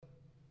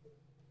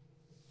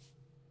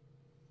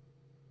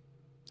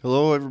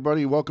Hello,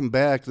 everybody. Welcome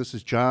back. This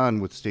is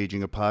John with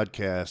Staging a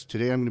Podcast.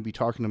 Today I'm going to be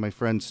talking to my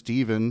friend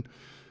Steven.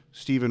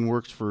 Steven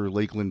works for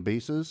Lakland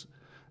Basses,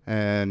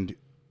 and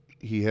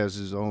he has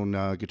his own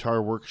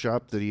guitar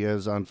workshop that he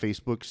has on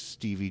Facebook,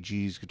 Stevie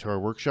G's Guitar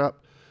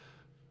Workshop.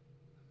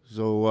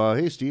 So,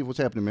 hey, Steve, what's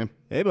happening, man?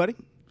 Hey, buddy.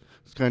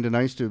 It's kind of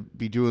nice to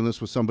be doing this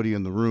with somebody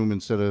in the room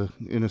instead of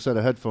in a set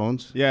of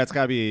headphones. Yeah, it's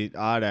got to be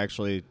odd,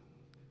 actually,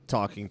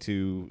 talking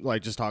to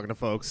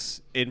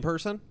folks in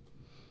person.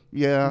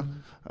 Yeah,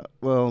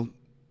 well,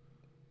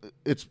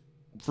 it's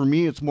for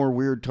me. It's more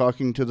weird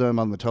talking to them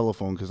on the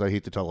telephone because I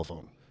hate the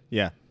telephone.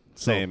 Yeah,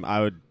 same. I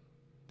would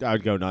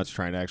go nuts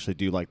trying to actually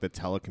do like the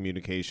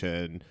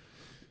telecommunication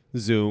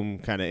Zoom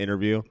kind of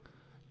interview.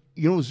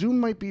 You know, Zoom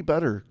might be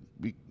better.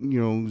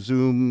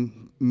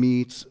 Zoom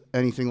Meets,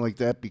 anything like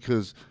that,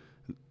 because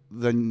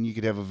then you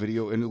could have a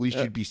video and at least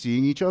you'd be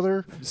seeing each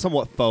other.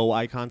 Somewhat faux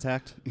eye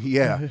contact.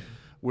 Yeah,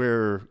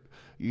 where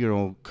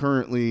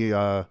currently.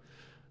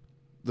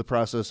 The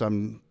process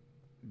I'm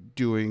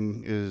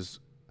doing is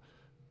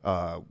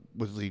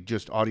with the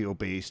just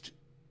audio-based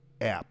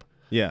app.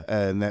 Yeah.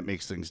 And that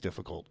makes things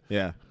difficult.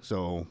 Yeah.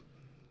 So,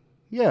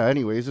 yeah,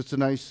 anyways, it's a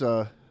nice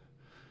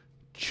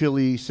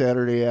chilly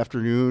Saturday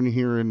afternoon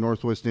here in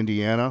Northwest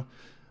Indiana.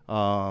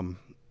 How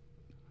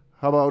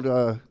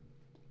about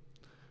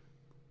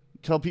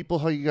tell people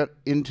how you got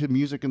into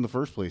music in the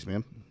first place,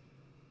 man?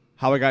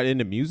 How I got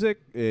into music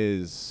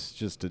is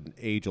just an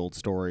age-old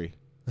story.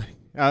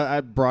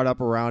 I brought up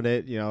around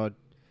it,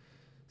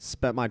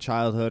 spent my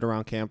childhood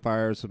around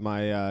campfires with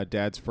my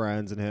dad's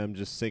friends and him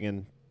just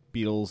singing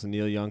Beatles and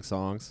Neil Young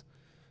songs,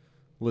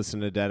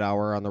 listening to Dead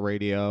Hour on the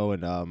radio,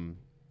 and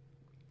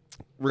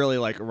really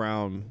like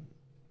around,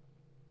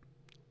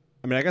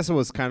 I guess it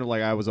was kind of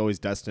like I was always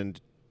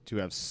destined to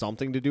have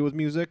something to do with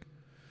music,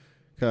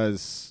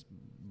 because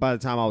by the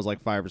time I was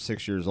like 5 or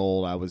 6 years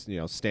old, I was,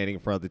 standing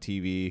in front of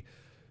the TV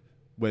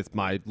with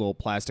my little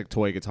plastic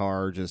toy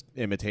guitar, just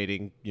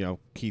imitating,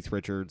 Keith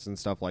Richards and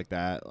stuff like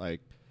that. Like,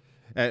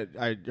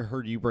 I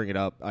heard you bring it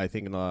up, I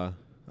think, in the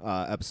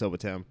episode with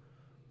Tim,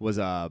 was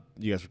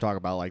you guys were talking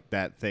about, like,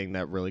 that thing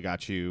that really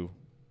got you,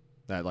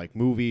 that, like,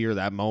 movie or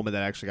that moment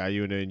that actually got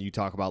you into, and you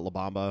talk about La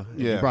Bamba.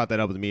 Yeah. You brought that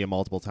up with me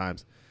multiple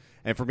times.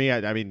 And for me,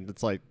 I mean,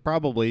 it's, like,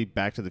 probably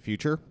Back to the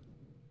Future,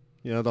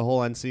 the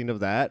whole end scene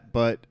of that.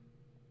 But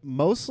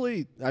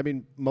mostly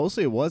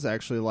it was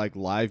actually, like,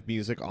 live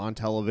music on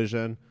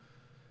television.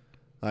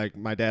 Like,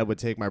 my dad would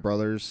take my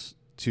brothers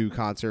to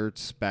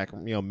concerts back,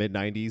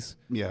 mid-'90s.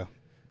 Yeah.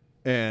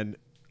 And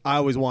I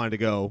always wanted to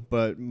go,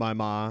 but my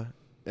ma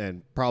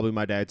and probably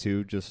my dad,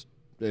 too, just,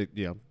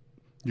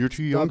 You're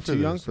too young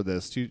for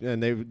this.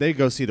 And they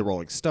go see the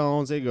Rolling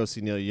Stones. They go see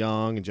Neil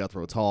Young and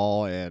Jethro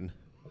Tull. And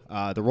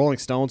the Rolling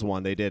Stones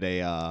one, they did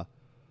a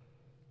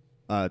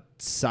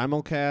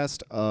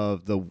simulcast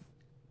of the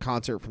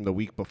concert from the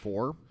week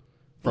before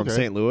from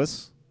St.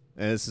 Louis.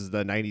 And this is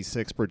the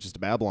 96 Bridges to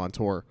Babylon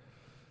tour.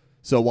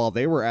 So while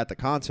they were at the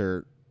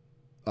concert,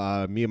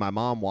 me and my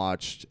mom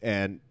watched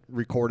and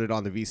recorded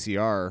on the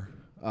VCR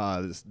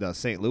the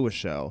St. Louis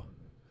show.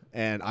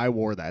 And I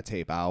wore that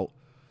tape out,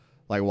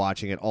 like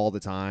watching it all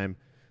the time.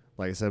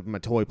 Like I said, my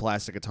toy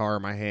plastic guitar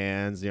in my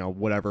hands,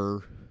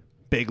 whatever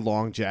big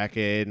long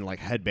jacket and like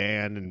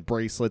headband and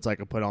bracelets I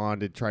could put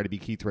on to try to be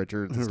Keith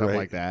Richards and stuff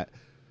like that.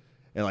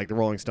 And like the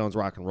Rolling Stones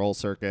Rock and Roll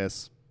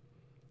Circus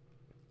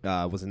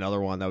was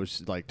another one that was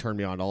just, like, turned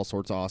me on to all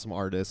sorts of awesome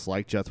artists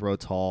like Jethro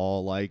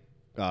Tull, like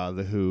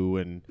The Who.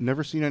 And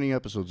Never seen any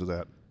episodes of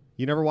that.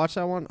 You never watched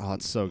that one? Oh,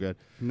 it's so good.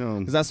 No.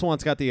 Because that's the one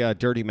that's got the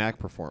Dirty Mac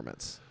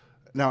performance.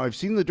 Now, I've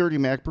seen the Dirty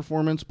Mac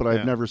performance, but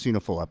I've never seen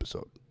a full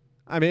episode.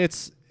 I mean,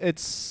 it's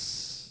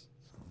just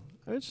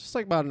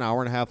like about an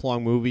hour and a half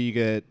long movie.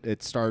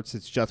 It's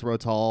Jethro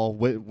Tull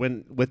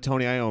with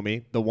Tony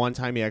Iommi, the one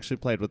time he actually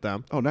played with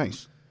them. Oh,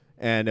 nice.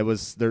 And it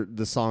was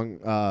the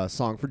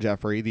song for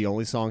Jeffrey, the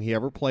only song he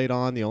ever played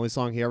on, the only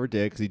song he ever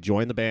did, because he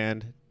joined the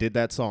band, did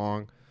that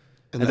song,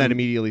 and then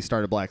immediately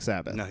started Black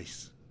Sabbath.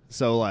 Nice.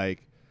 So,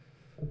 like,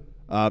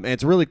 and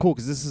it's really cool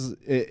because this is,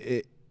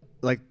 it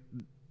like,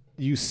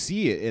 you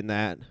see it in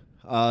that.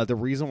 The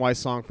reason why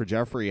Song for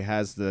Jeffrey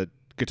has the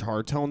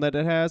guitar tone that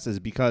it has is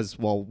because,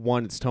 well,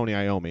 one, it's Tony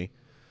Iommi,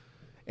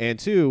 and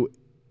two,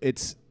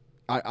 it's,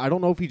 I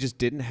don't know if he just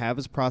didn't have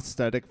his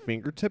prosthetic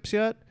fingertips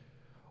yet,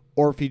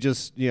 or if he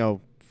just,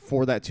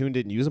 for that tune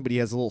didn't use them, but he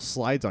has little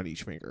slides on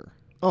each finger.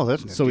 Oh,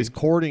 that's nifty. So he's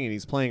chording and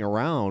he's playing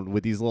around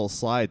with these little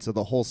slides. So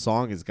the whole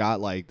song has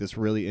got like this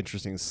really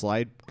interesting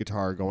slide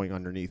guitar going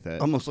underneath it.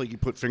 Almost like you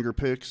put finger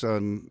picks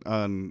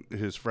on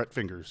his fret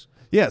fingers.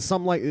 Yeah,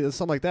 something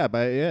like that.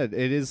 But yeah, it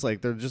is like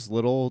they're just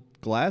little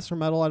glass or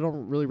metal. I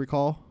don't really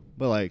recall,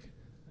 but like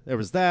there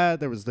was that.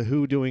 There was the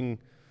Who doing,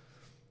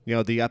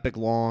 the epic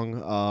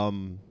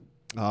long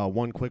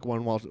one quick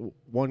one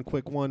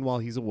while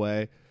he's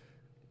away.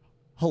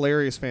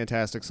 Hilarious,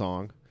 fantastic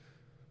song.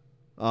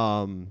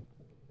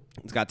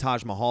 It's got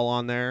Taj Mahal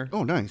on there.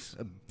 Oh, nice.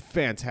 A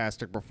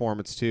fantastic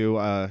performance too.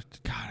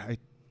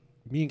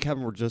 me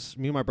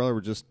and my brother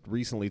were just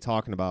recently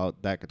talking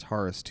about that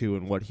guitarist too,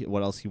 and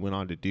what else he went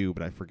on to do,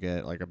 but I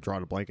forget. Like, I'm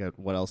drawing a blank at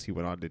what else he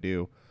went on to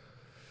do.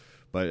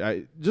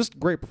 But just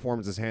great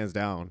performances, hands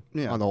down,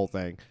 on the whole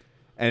thing,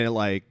 and it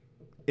like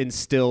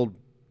instilled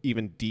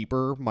even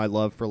deeper my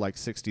love for like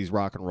 60s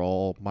rock and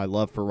roll, my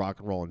love for rock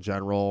and roll in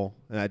general,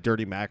 and that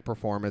Dirty Mac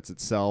performance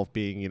itself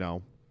being, you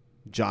know,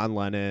 John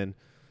Lennon,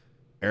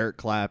 Eric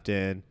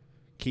Clapton,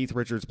 Keith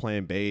Richards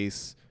playing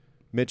bass,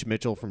 Mitch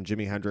Mitchell from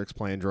Jimi Hendrix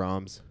playing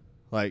drums.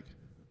 Like,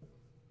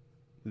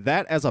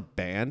 that as a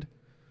band,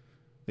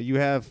 that you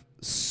have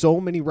so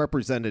many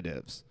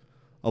representatives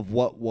of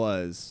what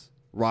was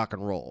rock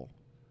and roll.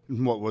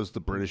 What was the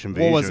British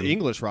invasion? What was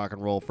English rock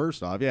and roll,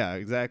 first off. Yeah,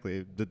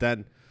 exactly. But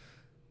then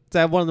to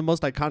have one of the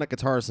most iconic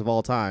guitarists of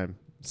all time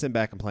sitting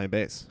back and playing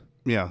bass.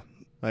 Yeah.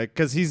 Like,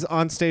 because he's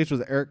on stage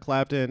with Eric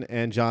Clapton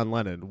and John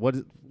Lennon. What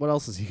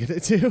else is he going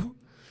to do?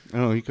 I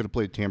don't know. He could have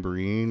played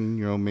tambourine.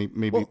 You know,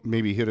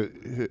 maybe hit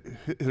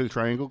a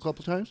triangle a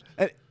couple times.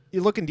 And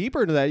you're looking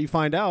deeper into that, you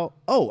find out,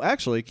 oh,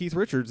 actually, Keith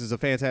Richards is a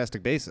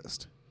fantastic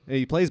bassist. And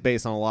he plays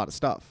bass on a lot of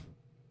stuff.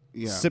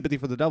 Yeah. Sympathy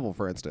for the Devil,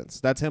 for instance.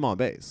 That's him on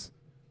bass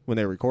when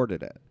they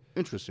recorded it.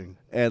 Interesting.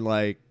 And,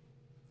 like,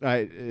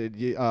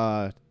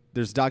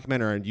 there's a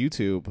documentary on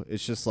YouTube.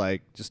 It's just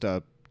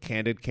a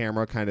candid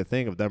camera kind of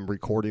thing of them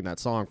recording that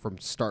song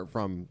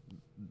from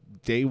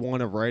day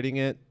one of writing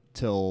it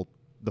till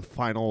the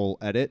final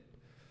edit.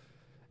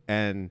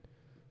 And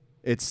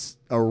it's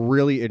a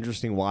really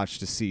interesting watch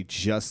to see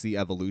just the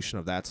evolution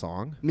of that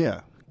song.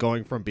 Yeah.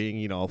 Going from being,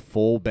 you know, a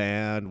full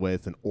band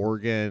with an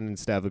organ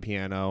instead of a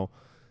piano,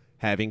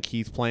 having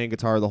Keith playing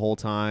guitar the whole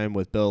time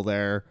with Bill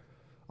there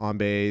on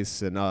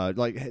bass, and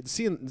like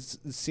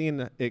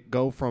seeing it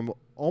go from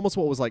almost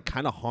what was like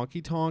kind of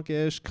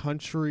honky-tonk-ish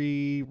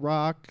country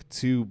rock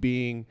to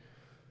being,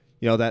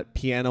 you know, that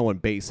piano and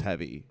bass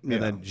heavy,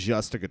 and then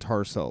just a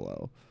guitar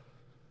solo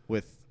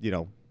with, you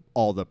know,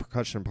 all the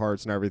percussion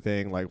parts and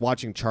everything. Like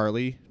watching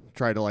Charlie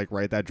try to like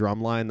write that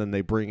drum line, then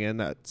they bring in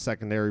that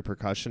secondary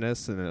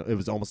percussionist, and it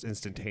was almost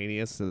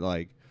instantaneous. And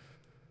like,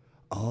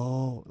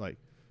 oh, like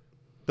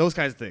those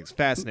kinds of things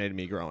fascinated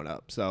me growing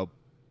up. So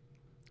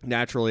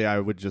naturally, I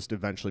would just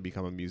eventually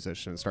become a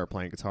musician and start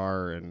playing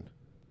guitar. And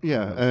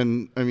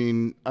and I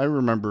mean, I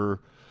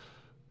remember,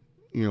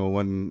 you know,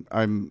 when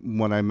I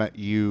met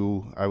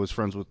you, I was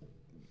friends with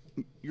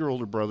your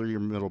older brother, your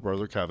middle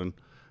brother, Kevin,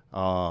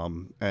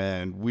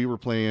 and we were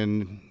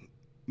playing,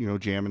 you know,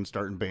 jamming,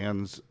 starting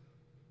bands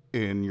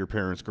in your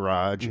parents'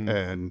 garage,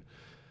 and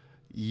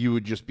you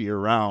would just be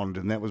around,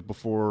 and that was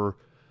before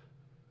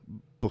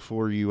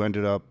you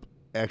ended up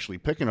actually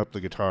picking up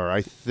the guitar.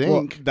 I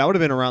think that would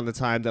have been around the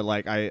time that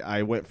like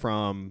I went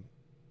from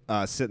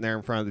sitting there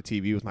in front of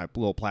the TV with my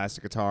little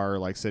plastic guitar,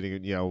 like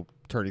sitting, you know,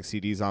 turning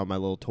CDs on my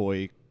little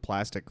toy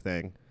plastic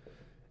thing,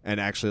 and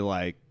actually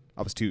like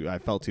I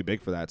felt too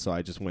big for that, so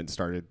I just went and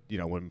started, you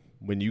know,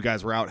 when you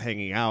guys were out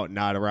hanging out,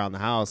 not around the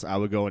house, I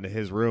would go into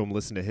his room,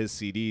 listen to his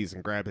CDs,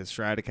 and grab his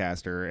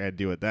Stratocaster and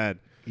do it then.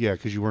 Yeah,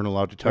 because you weren't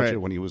allowed to touch it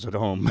when he was at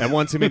home. And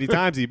one too many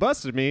times he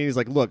busted me. He's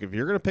like, look, if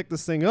you're going to pick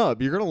this thing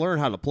up, you're going to learn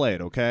how to play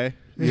it, okay?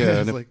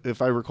 Yeah, and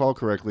if I recall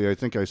correctly, I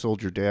think I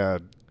sold your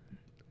dad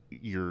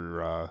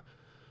your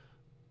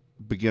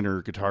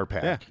beginner guitar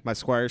pack. Yeah, my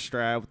Squire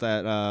Strat with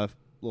that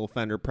little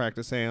Fender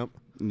practice amp.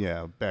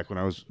 Yeah, back when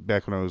I was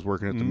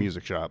working at the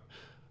music shop.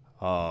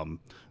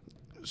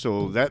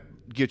 So that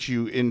gets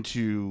you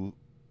into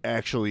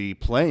actually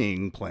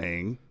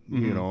playing.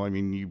 You know, I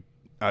mean, you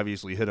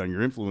obviously hit on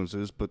your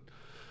influences, but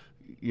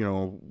you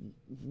know,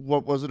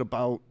 what was it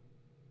about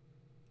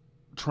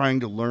trying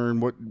to learn?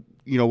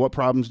 What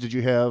problems did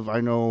you have? I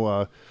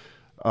know.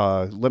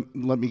 Let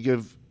me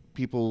give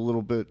people a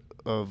little bit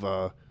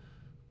of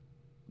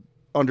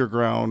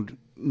underground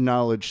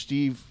knowledge.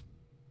 Steve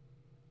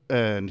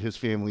and his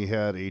family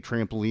had a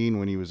trampoline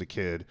when he was a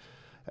kid,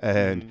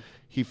 and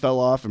he fell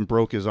off and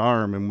broke his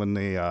arm. And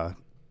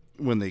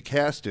when they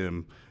cast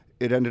him,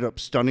 it ended up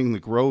stunning the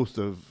growth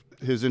of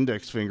his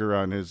index finger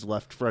on his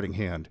left fretting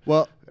hand.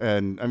 Well,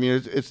 and I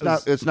mean, it's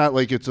not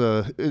like it's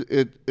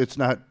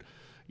not,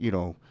 you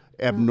know,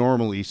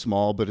 abnormally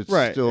small, but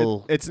it's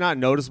still it's not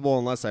noticeable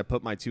unless I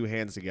put my two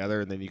hands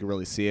together, and then you can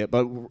really see it.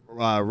 But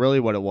really,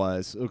 what it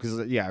was,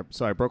 because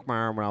so I broke my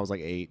arm when I was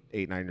like 9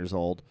 years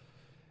old,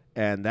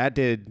 and that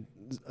did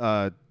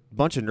a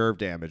bunch of nerve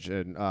damage,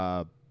 and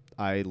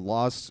I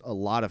lost a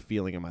lot of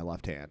feeling in my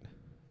left hand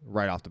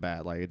right off the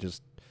bat. Like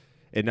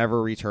it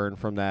never returned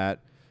from that.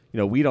 You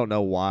know, we don't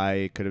know why.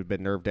 It could have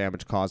been nerve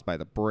damage caused by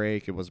the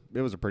break. It was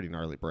a pretty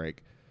gnarly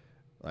break.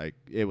 Like,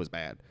 it was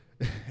bad.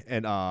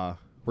 And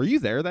were you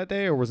there that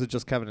day, or was it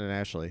just Kevin and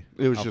Ashley?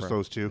 It was just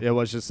those two. It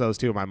was just those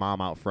two and my mom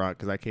out front,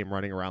 because I came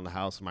running around the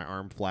house with my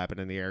arm flapping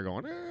in the air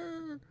going,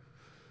 Arr!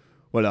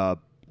 But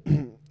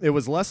it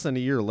was less than a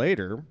year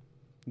later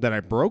that I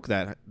broke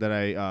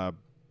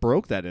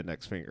that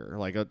index finger.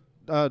 Like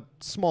a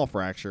small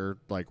fracture,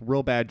 like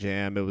real bad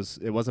jam.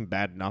 It wasn't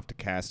bad enough to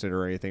cast it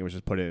or anything. It was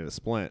just put it in a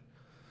splint.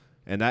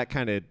 And that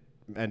kind of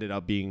ended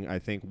up being, I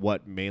think,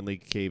 what mainly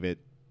gave it,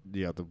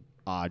 you know, the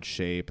odd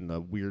shape and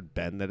the weird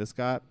bend that it's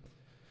got.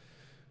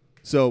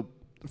 So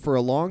for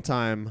a long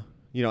time,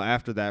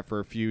 after that, for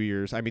a few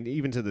years, I mean,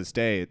 even to this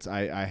day,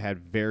 I had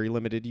very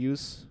limited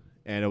use,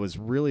 and it was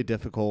really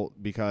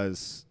difficult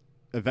because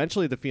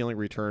eventually the feeling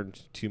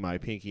returned to my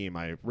pinky and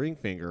my ring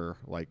finger,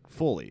 like,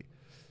 fully.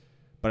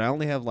 But I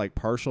only have, like,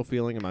 partial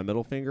feeling in my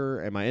middle finger,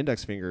 and my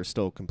index finger is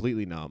still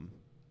completely numb.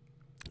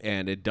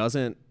 And it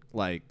doesn't,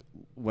 like,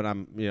 when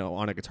I'm,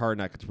 on a guitar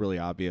neck, it's really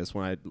obvious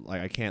when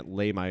I can't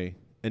lay my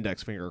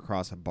index finger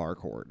across a bar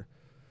chord,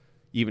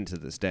 even to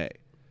this day.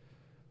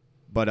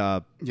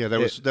 But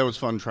that was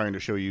fun trying to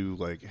show you,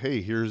 like,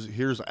 hey,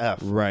 here's F,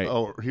 right?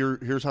 Oh,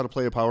 here's how to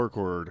play a power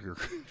chord,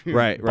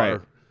 right.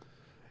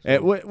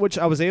 So. Which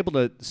I was able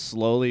to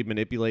slowly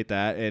manipulate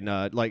that, and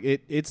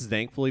it's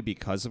thankfully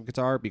because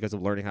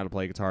of learning how to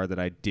play guitar that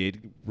I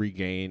did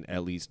regain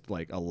at least,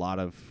 like, a lot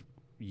of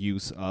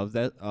use of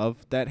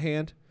that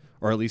hand,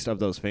 or at least of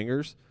those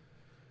fingers,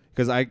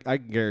 because I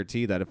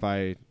guarantee that if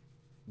I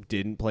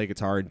didn't play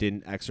guitar and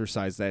didn't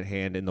exercise that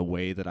hand in the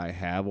way that I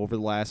have over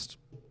the last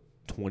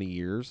 20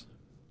 years,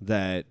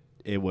 that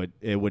it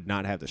would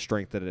not have the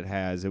strength that it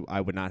has. I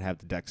would not have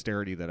the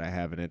dexterity that I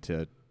have in it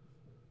to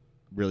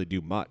really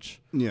do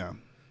much. Yeah.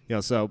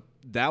 So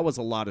that was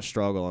a lot of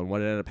struggle, and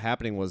what ended up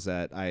happening was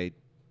that I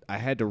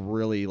had to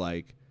really,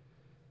 like,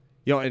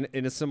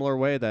 in a similar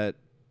way that,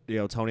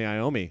 Tony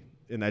Iommi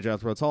in that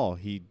Jethro Tull,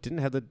 he didn't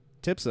have the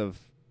tips of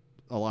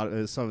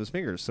some of his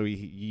fingers, so he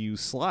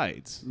used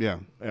slides. Yeah.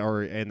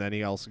 And then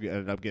he also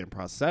ended up getting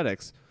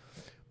prosthetics.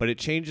 But it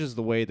changes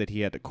the way that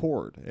he had to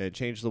chord. It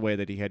changed the way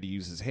that he had to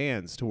use his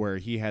hands, to where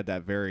he has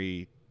a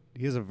very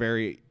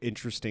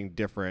interesting,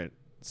 different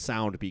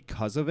sound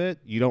because of it.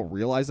 You don't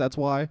realize that's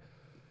why,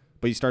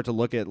 but you start to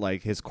look at,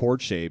 like, his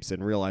chord shapes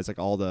and realize, like,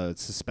 all the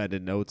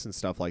suspended notes and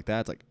stuff like that.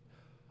 It's like,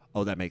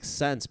 oh, that makes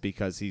sense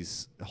because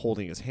he's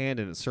holding his hand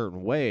in a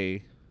certain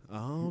way.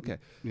 Oh, okay.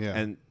 Yeah.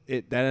 And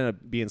that ended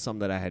up being something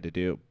that I had to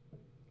do.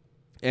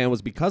 And it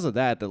was because of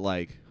that,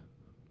 like,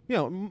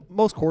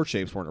 most chord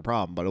shapes weren't a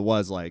problem, but it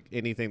was, like,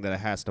 anything that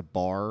has to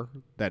bar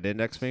that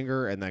index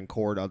finger and then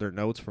chord other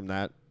notes from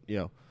that,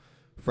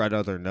 fret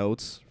other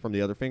notes from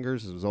the other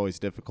fingers, it was always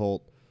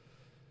difficult.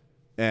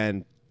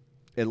 And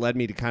it led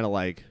me to kind of,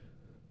 like,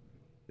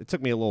 it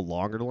took me a little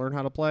longer to learn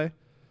how to play,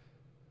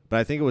 but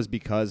I think it was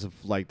because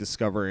of, like,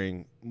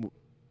 discovering,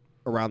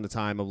 around the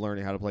time of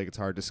learning how to play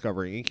guitar,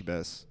 discovering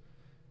Incubus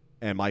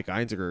and Mike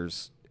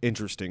Einziger's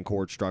interesting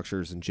chord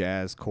structures and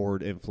jazz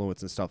chord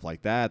influence and stuff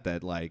like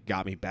that, like,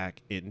 got me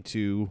back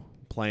into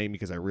playing,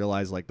 because I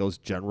realized, like, those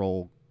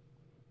general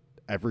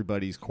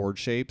everybody's chord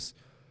shapes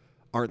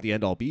aren't the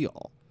end all be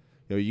all.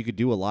 You could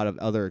do a lot of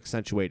other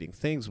accentuating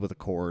things with a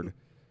chord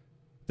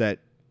that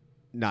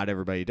not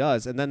everybody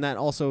does, and then that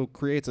also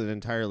creates an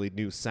entirely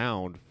new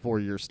sound for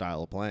your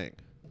style of playing.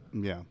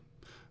 Yeah.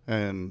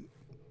 And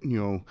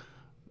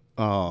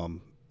I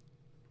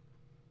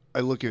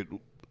look at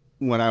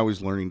when I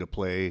was learning to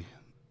play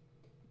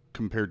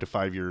compared to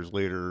 5 years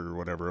later, or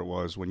whatever it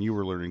was when you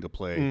were learning to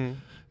play,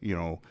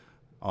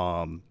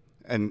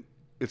 and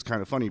it's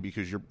kind of funny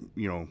because your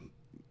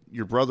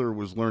brother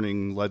was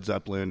learning Led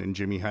Zeppelin and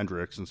Jimi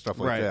Hendrix and stuff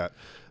like that.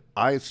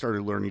 I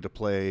started learning to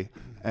play,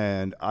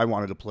 and I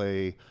wanted to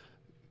play,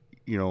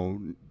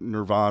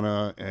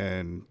 Nirvana,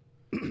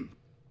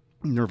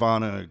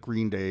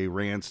 Green Day,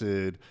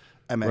 Rancid,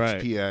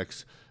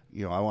 MXPX.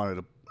 I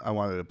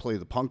wanted to play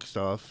the punk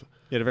stuff.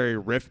 You had a very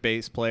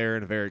riff-based player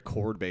and a very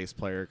chord-based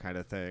player kind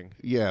of thing.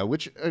 Yeah,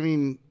 which, I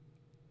mean,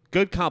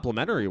 good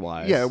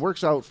complementary-wise. Yeah, it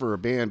works out for a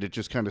band. It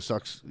just kind of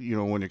sucks,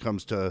 when it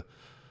comes to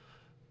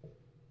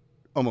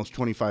almost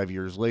 25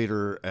 years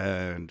later,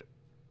 and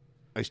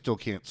I still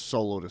can't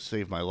solo to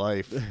save my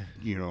life,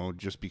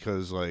 just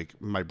because, like,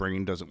 my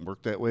brain doesn't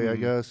work that way, I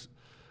guess.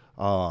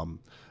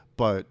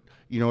 But,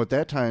 at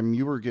that time,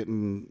 you were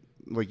getting,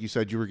 like you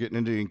said, you were getting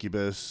into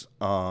Incubus.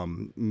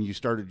 And you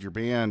started your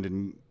band,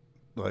 and,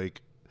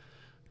 like,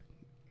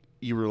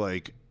 you were,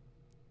 like,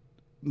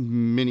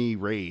 mini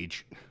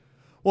Rage.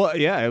 Well,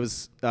 yeah, it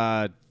was.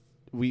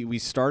 We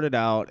started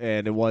out,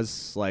 and it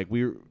was like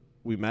we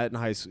met in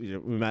high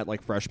school. We met,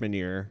 like, freshman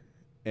year,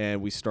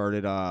 and we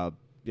started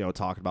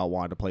talking about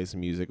wanting to play some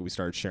music. We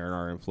started sharing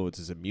our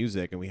influences in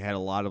music, and we had a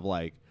lot of,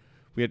 like,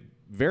 we had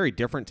very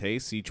different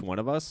tastes, each one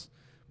of us,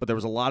 but there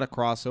was a lot of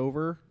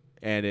crossover.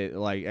 And it,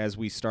 like, as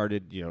we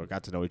started,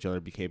 got to know each other,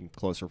 became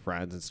closer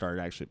friends, and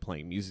started actually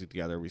playing music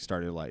together, we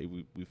started, like,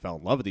 we fell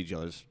in love with each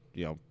other's,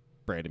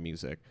 brand of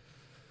music.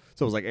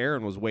 So it was like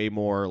Aaron was way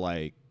more,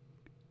 like,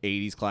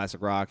 80s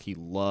classic rock. He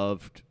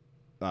loved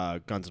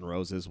Guns N'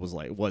 Roses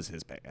was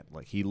his band.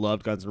 Like, he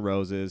loved Guns N'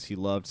 Roses. He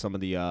loved some of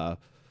the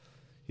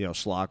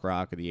schlock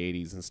rock of the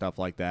 80s and stuff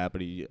like that.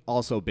 But he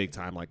also big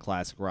time, like,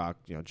 classic rock,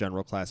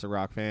 general classic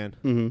rock fan.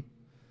 Mm-hmm.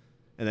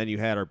 And then you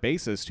had our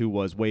bassist, who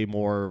was way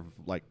more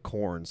like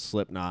Korn,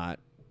 Slipknot,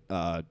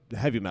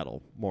 heavy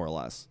metal, more or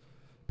less,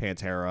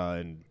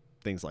 Pantera and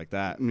things like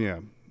that.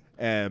 Yeah.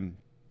 And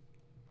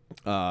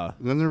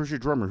then there was your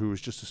drummer, who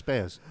was just a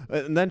spaz.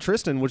 And then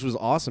Tristan, which was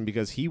awesome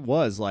because he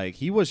was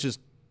just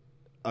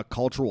a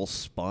cultural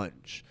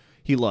sponge.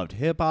 He loved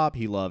hip hop.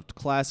 He loved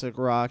classic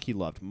rock. He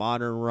loved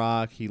modern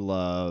rock. He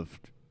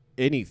loved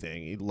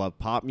anything. He loved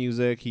pop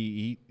music.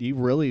 He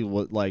really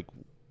was like,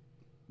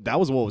 that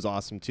was what was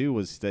awesome too,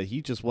 was that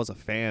he just was a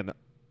fan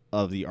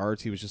of the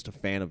arts. He was just a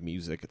fan of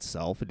music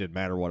itself. It didn't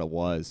matter what it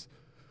was.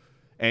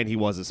 And he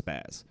was a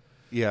spaz.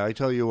 Yeah, I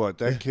tell you what,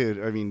 that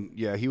kid, I mean,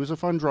 yeah, he was a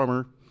fun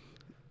drummer.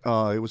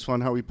 It was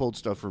fun how he pulled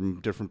stuff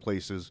from different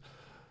places.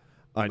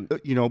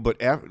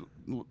 But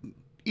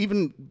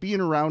even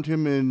being around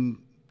him in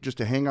just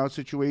a hangout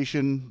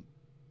situation,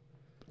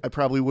 I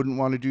probably wouldn't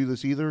want to do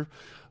this either.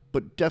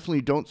 But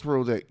definitely don't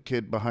throw that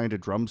kid behind a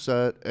drum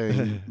set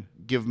and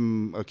give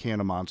him a can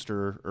of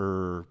Monster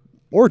or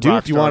do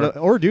if you want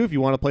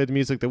to play the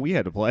music that we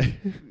had to play.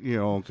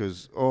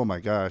 Because oh my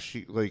gosh,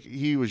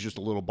 he was just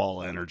a little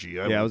ball of energy.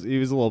 He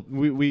was a little.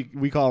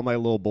 We call him my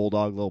little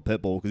bulldog, little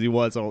pit bull, because he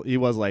was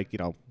like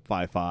 5'5",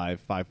 5'4",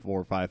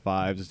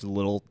 5'5", just a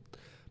little,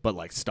 but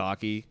like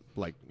stocky,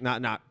 like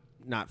not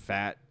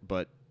fat,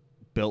 but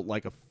built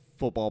like a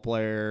football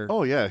player.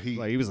 Oh yeah,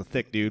 he was a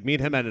thick dude. Me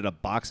and him ended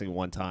up boxing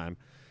one time.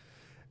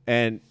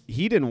 And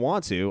he didn't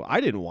want to. I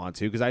didn't want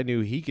to because I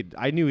knew he could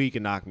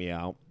knock me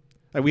out.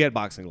 Like, we had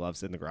boxing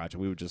gloves in the garage,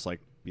 and we would just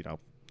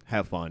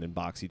have fun and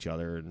box each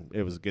other, and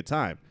it was a good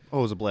time. Oh,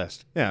 it was a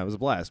blast. Yeah, it was a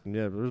blast.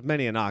 Yeah, there was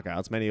many a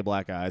knockouts, many a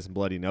black eyes and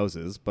bloody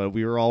noses, but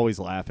we were always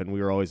laughing.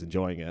 We were always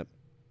enjoying it.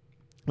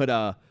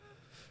 But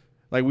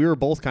we were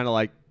both kind of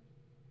like,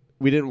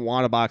 we didn't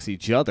want to box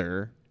each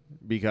other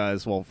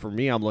because, well, for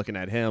me, I'm looking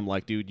at him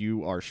like, dude,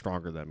 you are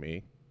stronger than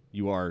me.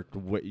 You're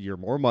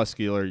more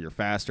muscular. You're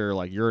faster.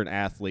 Like, you're an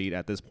athlete.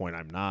 At this point,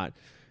 I'm not.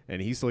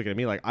 And he's looking at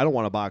me like, I don't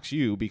want to box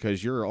you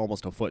because you're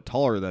almost a foot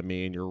taller than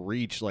me, and your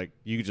reach, like,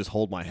 you could just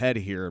hold my head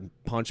here and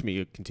punch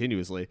me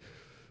continuously.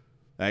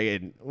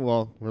 We're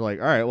like,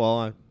 all right,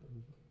 well,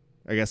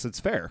 I guess it's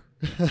fair.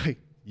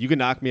 You can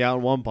knock me out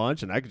in one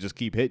punch, and I could just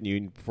keep hitting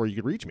you before you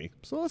could reach me.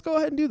 So let's go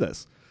ahead and do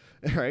this.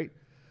 All right.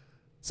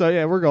 So,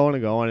 yeah, we're going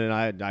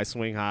and I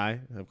swing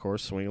high. Of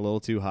course, swing a little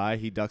too high.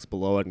 He ducks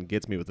below it and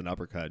gets me with an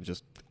uppercut and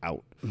just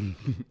out.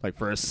 Like,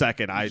 for a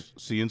second,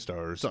 seeing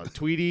stars. Saw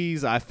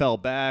Tweeties. I fell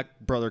back.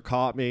 Brother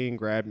caught me and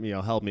grabbed me,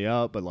 held me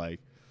up. But,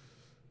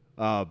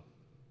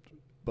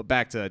 but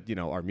back to,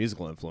 our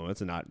musical influence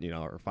and not,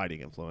 our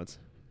fighting influence.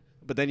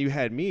 But then you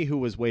had me, who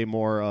was way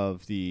more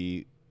of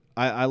the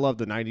I love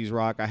the 90s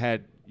rock. I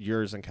had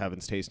yours and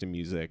Kevin's taste in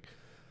music.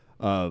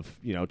 Of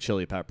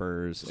Chili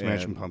Peppers,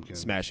 Smashing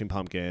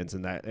Pumpkins,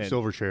 and that and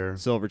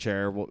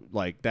Silverchair,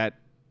 like that.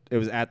 It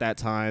was at that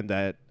time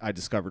that I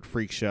discovered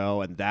Freak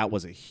Show, and that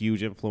was a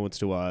huge influence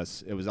to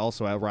us. It was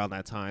also around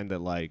that time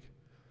that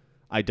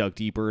I dug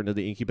deeper into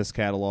the Incubus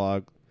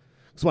catalog.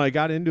 So when I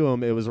got into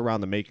them, it was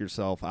around the Make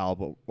Yourself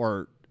album,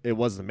 or it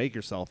was the Make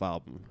Yourself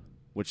album,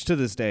 which to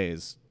this day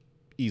is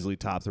easily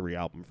top 3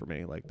 album for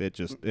me. Like,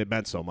 it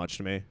meant so much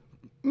to me.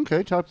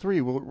 Okay, top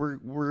 3. Well,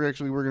 we're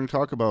going to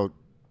talk about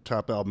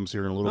top albums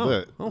here in a little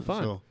bit. Oh,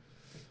 fine.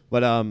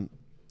 But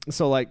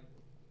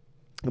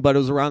but it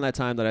was around that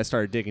time that I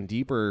started digging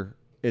deeper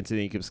into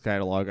the Incubus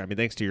catalog. I mean,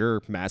 thanks to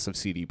your massive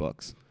CD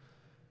books.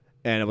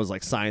 And it was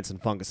like Science and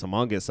Fungus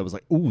Among Us. I was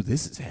like, ooh,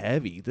 this is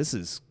heavy. This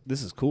is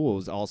cool. It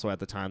was also at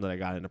the time that I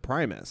got into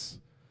Primus.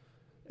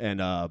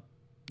 And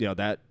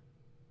that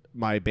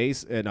my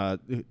bass and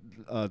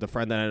the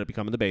friend that ended up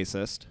becoming the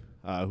bassist,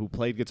 who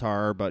played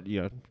guitar, but he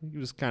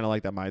was kind of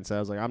like that mindset. I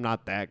was like, I'm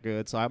not that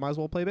good, so I might as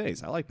well play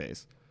bass. I like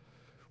bass.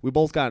 We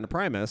both got into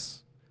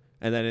Primus,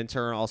 and then in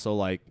turn also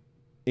like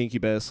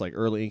Incubus, like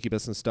early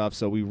Incubus and stuff.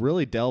 So we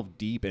really delved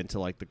deep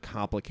into like the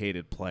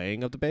complicated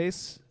playing of the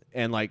bass,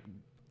 and like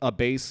a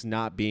bass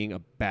not being a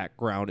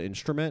background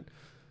instrument,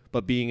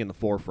 but being in the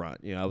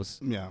forefront.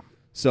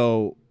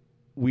 So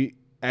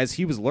as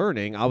he was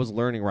learning, I was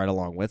learning right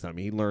along with him.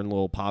 He learned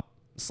little pop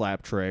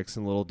slap tricks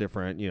and little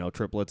different,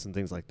 triplets and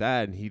things like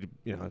that.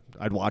 And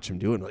I'd watch him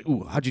do it, and like,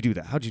 ooh, how'd you do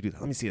that?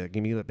 Let me see that.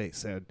 Give me that bass.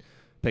 So I'd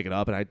pick it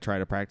up, and I'd try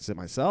to practice it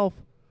myself.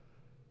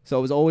 So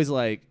it was always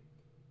like,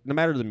 no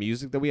matter the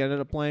music that we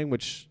ended up playing,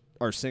 which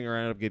our singer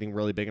ended up getting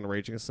really big in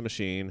Rage Against the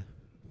Machine,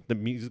 the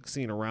music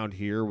scene around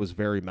here was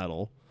very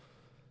metal.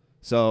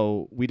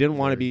 So we didn't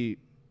want to be,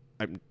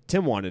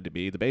 Tim wanted to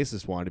be, the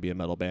bassist wanted to be a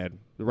metal band.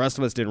 The rest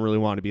of us didn't really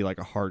want to be like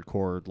a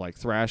hardcore like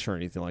thrash or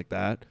anything like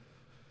that.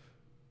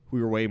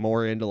 We were way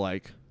more into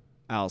like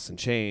Alice in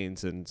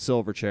Chains and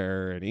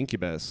Silverchair and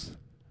Incubus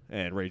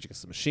and Rage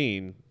Against the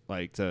Machine,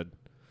 like to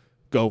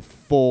go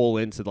full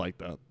into like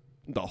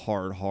the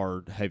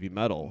hard heavy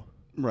metal.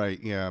 Right,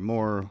 yeah,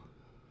 more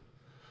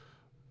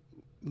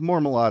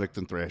melodic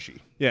than thrashy.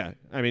 Yeah,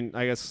 I mean,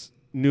 I guess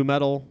nu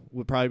metal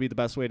would probably be the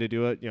best way to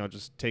do it.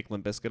 Just take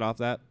Limp Bizkit off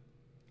that.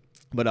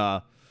 But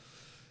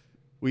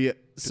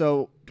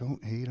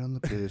don't hate on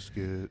the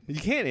biscuit. You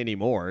can't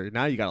anymore.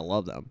 Now you gotta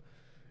love them.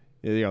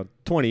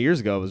 20 years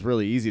ago it was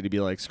really easy to be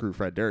like, screw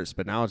Fred Durst,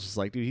 but now it's just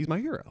like, dude, he's my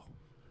hero.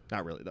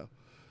 Not really though.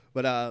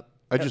 But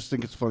I just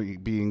think it's funny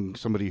being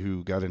somebody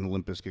who got into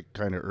Limp Bizkit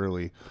kind of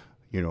early.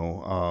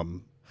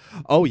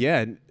 Oh yeah,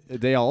 and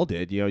they all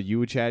did.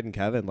 You, Chad, and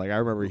Kevin. Like, I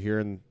remember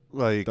hearing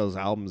like those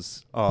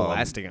albums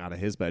blasting out of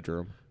his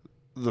bedroom.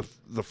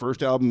 the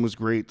first album was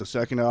great. The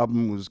second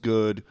album was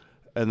good.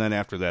 And then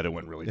after that, it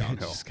went really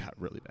downhill. It just got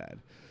really bad.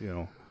 You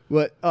know.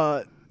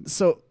 But,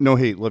 so... No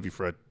hate. Love you,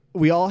 Fred.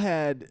 We all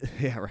had...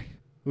 Yeah, right.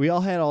 We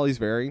all had all these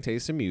varying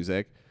tastes in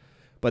music.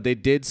 But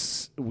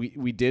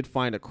we did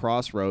find a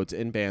crossroads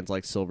in bands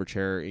like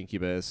Silverchair,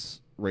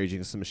 Incubus, Rage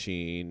Against the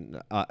Machine,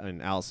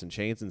 and Alice in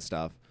Chains and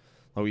stuff.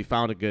 Like we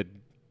found a good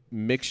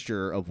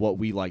mixture of what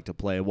we like to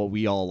play and what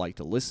we all like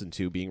to listen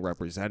to being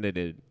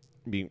represented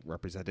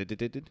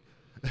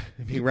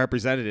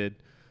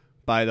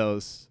by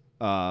those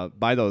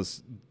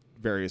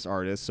various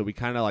artists. So we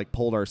kind of like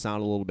pulled our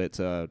sound a little bit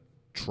to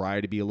try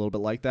to be a little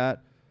bit like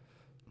that.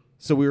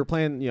 So we were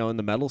playing, in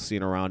the metal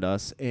scene around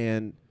us,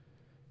 and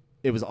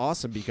it was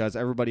awesome because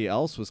everybody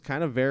else was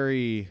kind of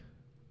very,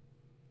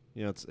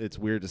 it's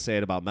weird to say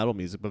it about metal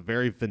music, but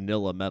very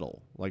vanilla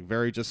metal, like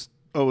very just.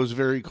 Oh, it was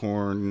very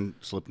Korn,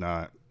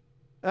 Slipknot.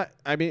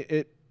 I mean,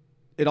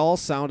 it all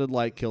sounded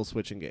like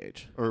Killswitch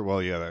Engage. Or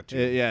well, yeah, that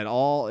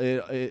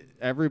too.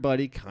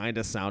 Everybody kind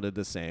of sounded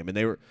the same, and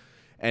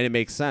it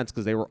makes sense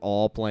because they were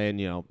all playing.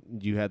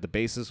 You had the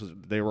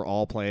bassists; they were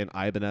all playing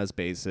Ibanez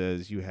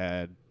basses. You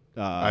had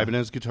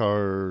Ibanez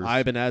guitars,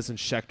 Ibanez and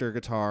Schecter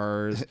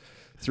guitars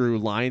through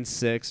Line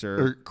 6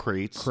 or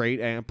crate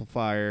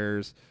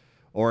amplifiers,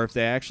 or if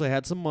they actually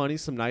had some money,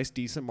 some nice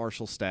decent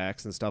Marshall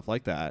stacks and stuff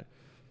like that.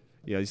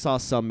 You saw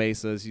some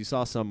Mesas, you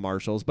saw some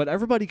Marshalls, but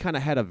everybody kind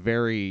of had a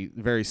very,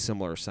 very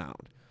similar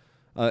sound.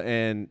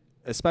 And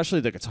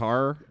especially the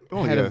guitar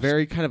had a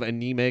very kind of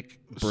anemic,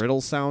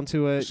 brittle sound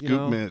to it.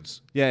 Scoop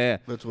mids. Yeah.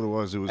 That's what it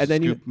was. It was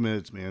scoop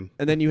mids, man.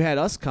 And then you had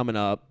us coming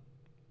up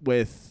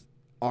with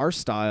our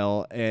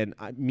style, and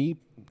I'm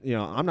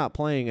not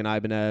playing an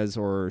Ibanez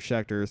or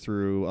Schecter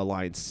through a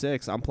Line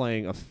 6. I'm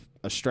playing a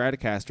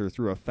Stratocaster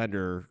through a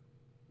Fender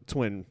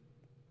twin,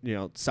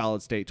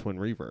 solid-state twin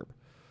reverb.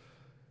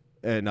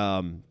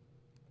 And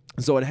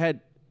so it had,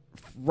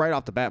 right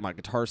off the bat, my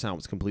guitar sound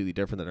was completely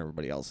different than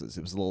everybody else's.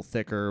 It was a little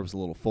thicker, it was a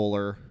little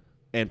fuller,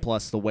 and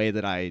plus the way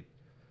that I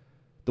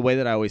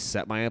always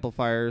set my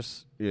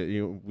amplifiers,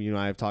 you and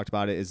I have talked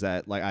about it, is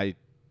that like I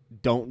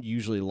don't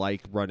usually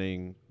like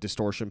running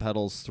distortion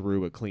pedals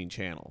through a clean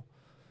channel.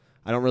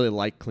 I don't really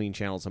like clean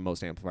channels on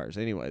most amplifiers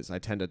anyways. I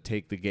tend to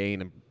take the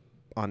gain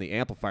on the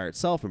amplifier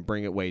itself and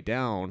bring it way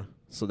down,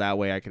 so that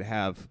way I could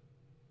have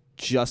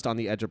just on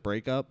the edge of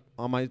breakup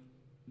on my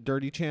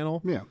dirty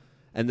channel,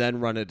 and then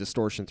run a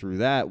distortion through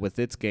that with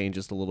its gain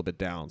just a little bit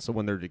down. So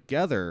when they're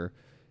together,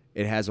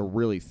 it has a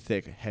really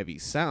thick, heavy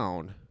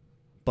sound,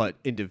 but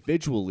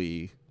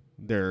individually,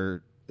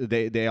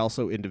 they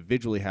also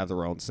individually have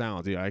their own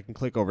sounds. I can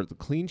click over to the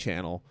clean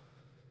channel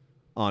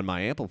on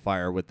my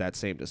amplifier with that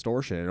same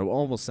distortion, and it will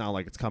almost sound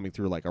like it's coming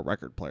through like a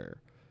record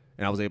player.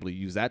 And I was able to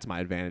use that to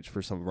my advantage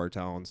for some of our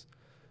tones.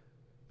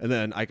 And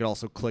then I could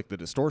also click the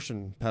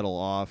distortion pedal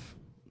off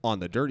on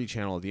the dirty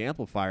channel of the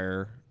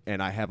amplifier,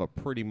 and I have a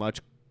pretty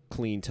much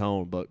clean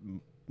tone, but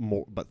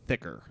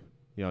thicker.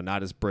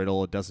 Not as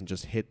brittle. It doesn't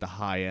just hit the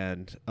high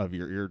end of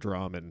your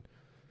eardrum and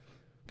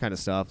kind of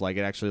stuff. Like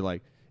it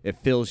actually it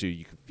fills you.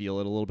 You can feel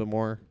it a little bit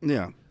more.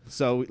 Yeah.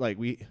 So like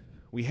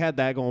we had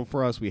that going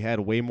for us. We had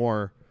way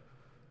more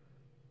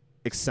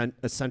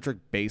eccentric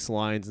bass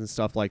lines and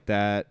stuff like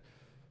that.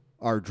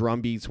 Our drum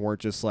beats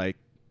weren't just like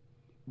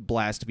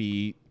blast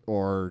beat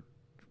or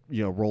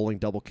rolling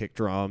double kick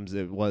drums.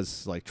 It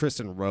was like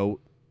Tristan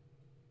wrote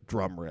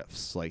drum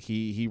riffs. Like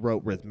he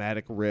wrote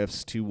rhythmic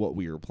riffs to what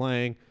we were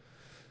playing.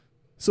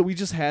 So we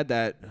just had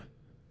that.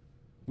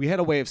 We had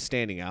a way of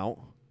standing out,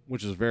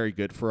 which is very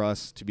good for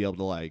us to be able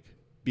to like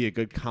be a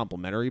good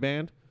complementary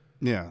band.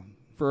 Yeah.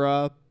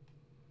 For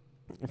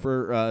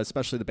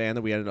especially the band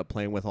that we ended up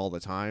playing with all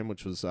the time,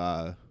 which was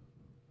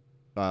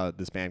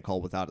this band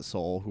called Without a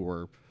Soul, they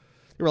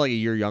were like a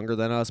year younger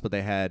than us, but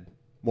they had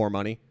more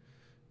money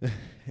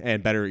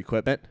and better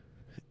equipment,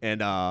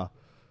 and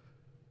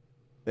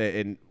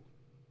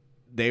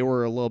they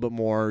were a little bit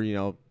more,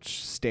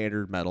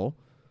 standard metal,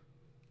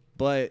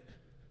 but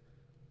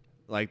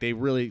like they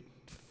really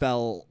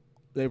fell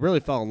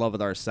in love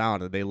with our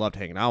sound, and they loved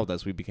hanging out with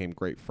us. We became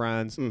great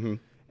friends,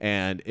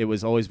 and it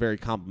was always very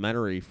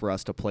complimentary for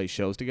us to play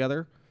shows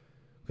together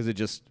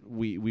because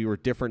we were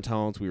different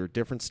tones, we were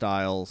different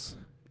styles,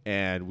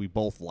 and we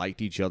both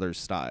liked each other's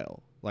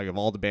style. Like of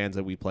all the bands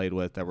that we played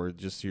with that were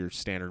just your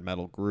standard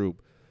metal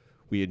group,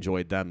 we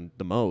enjoyed them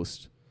the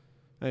most.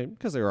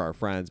 Because they were our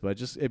friends,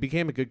 but it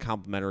became a good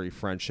complementary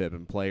friendship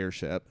and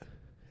playership.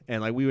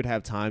 And like we would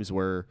have times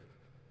where,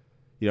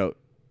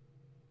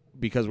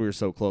 because we were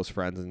so close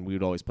friends and we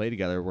would always play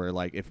together, where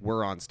like if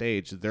we're on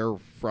stage, they're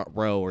front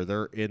row or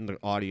they're in the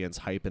audience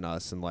hyping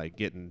us and like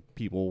getting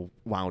people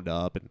wound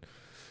up, and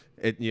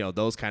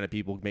those kind of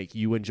people make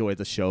you enjoy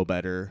the show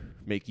better,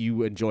 make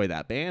you enjoy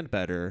that band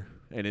better,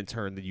 and in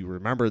turn that you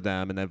remember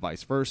them, and then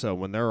vice versa.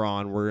 When they're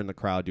on, we're in the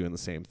crowd doing the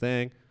same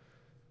thing.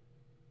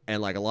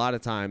 And like a lot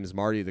of times,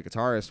 Marty, the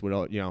guitarist,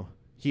 would,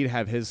 he'd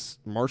have his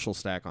Marshall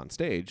stack on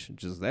stage,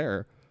 which is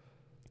there,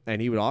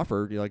 and he would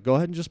offer, go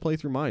ahead and just play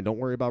through mine. Don't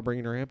worry about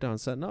bringing your amp down and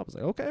setting up. I was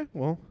like, okay,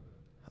 well,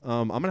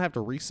 I'm going to have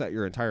to reset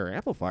your entire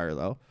amplifier,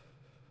 though.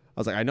 I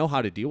was like, I know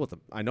how to deal with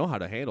them. I know how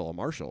to handle a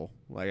Marshall.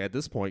 Like at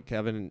this point,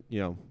 Kevin,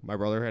 my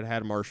brother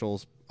had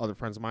Marshalls. Other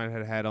friends of mine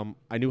had them.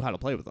 I knew how to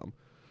play with them.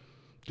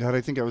 God,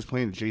 I think I was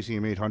playing a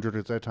JCM 800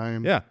 at that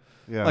time. Yeah.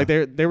 Yeah. Like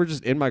they were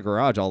just in my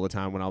garage all the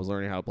time when I was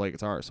learning how to play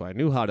guitar. So I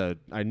knew how to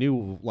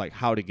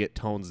get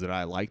tones that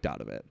I liked out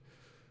of it.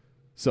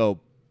 So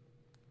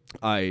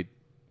I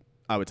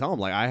would tell him,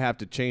 like, I have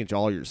to change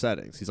all your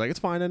settings. He's like, it's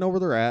fine. I know where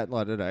they're at.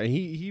 Blah, blah, blah. And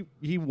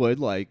he would,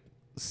 like,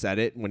 set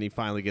it when he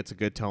finally gets a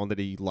good tone that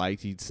he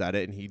liked. He'd set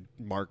it, and he'd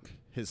mark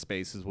his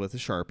spaces with a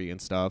Sharpie and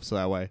stuff. So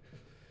that way,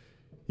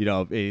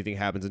 if anything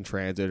happens in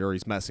transit or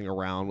he's messing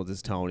around with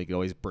his tone, he could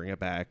always bring it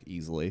back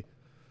easily.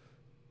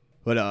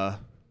 But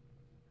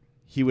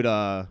he would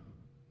so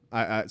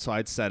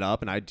I'd set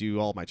up and I'd do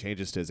all my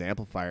changes to his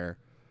amplifier,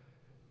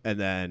 and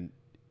then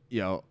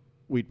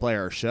we'd play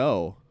our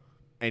show,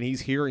 and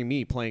he's hearing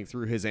me playing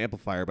through his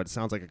amplifier, but it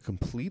sounds like a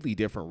completely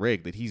different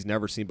rig that he's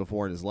never seen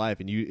before in his life.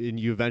 And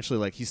you eventually,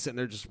 like, he's sitting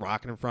there just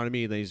rocking in front of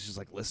me, and then he's just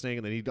like listening,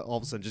 and then he'd all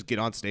of a sudden just get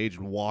on stage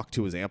and walk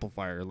to his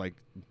amplifier and like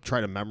try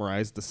to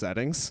memorize the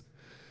settings,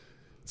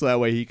 so that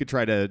way he could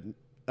try to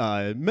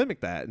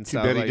mimic that. And Too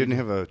bad he didn't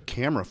have a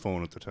camera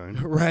phone at the time.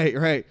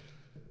 Right.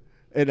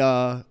 And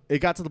it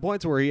got to the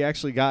point to where he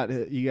actually got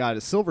a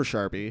silver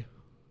Sharpie,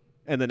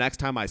 and the next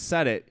time I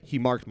set it, he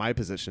marked my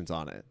positions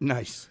on it.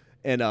 Nice.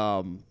 And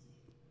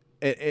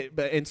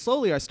and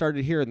slowly I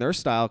started hearing their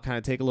style kind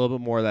of take a little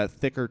bit more of that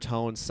thicker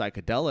tone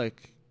psychedelic,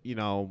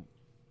 vibe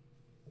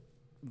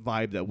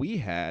that we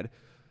had,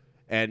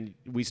 and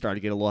we started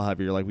to get a little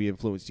heavier. Like, we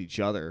influenced each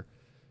other,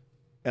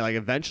 and like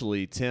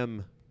eventually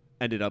Tim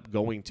ended up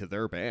going to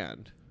their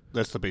band.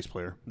 That's the bass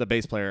player.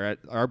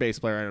 Our bass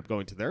player ended up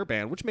going to their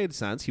band, which made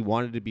sense. He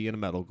wanted to be in a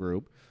metal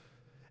group,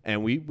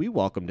 and we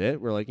welcomed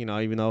it. We're like,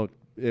 even though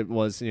it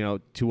was,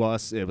 to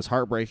us, it was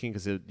heartbreaking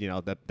because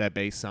that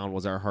bass sound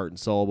was our heart and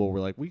soul. But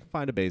we're like, we can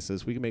find a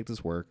bassist, we can make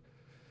this work,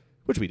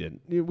 which we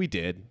didn't. We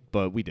did,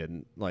 but we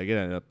didn't. Like, it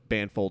ended up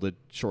band folded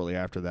shortly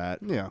after that.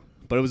 Yeah.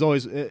 But it was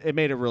always, it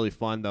made it really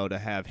fun though to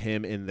have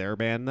him in their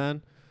band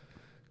then.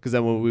 Because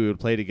then when we would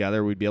play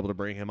together, we'd be able to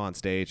bring him on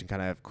stage and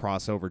kind of have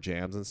crossover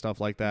jams and stuff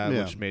like that,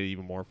 which made it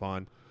even more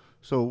fun.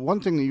 So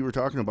one thing that you were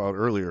talking about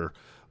earlier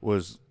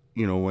was,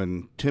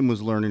 when Tim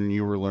was learning and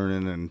you were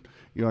learning, and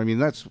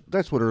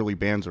that's what early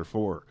bands are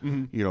for,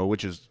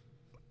 which is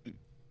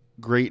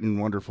great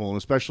and wonderful, and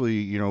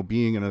especially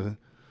being in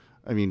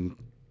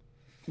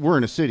we're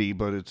in a city,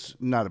 but it's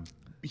not a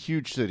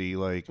huge city.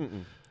 Like,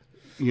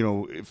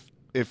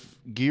 if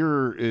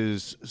gear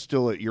is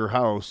still at your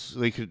house,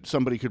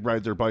 somebody could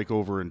ride their bike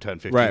over in 10,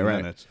 15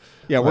 minutes.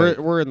 Yeah, like,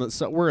 we're in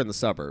the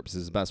suburbs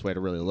is the best way to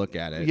really look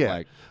at it.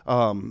 Yeah.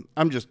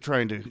 I'm just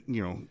trying to,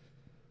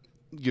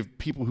 give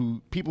people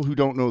who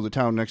don't know the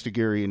town next to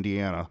Gary,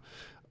 Indiana,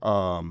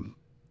 an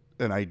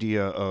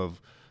idea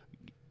of,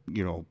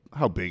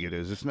 how big it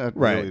is. It's not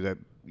really that,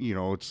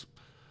 it's,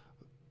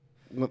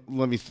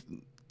 let me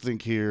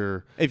think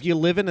here. If you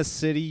live in a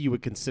city, you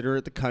would consider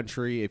it the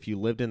country. If you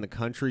lived in the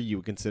country, you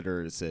would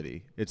consider it a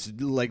city. It's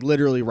like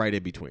literally right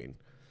in between.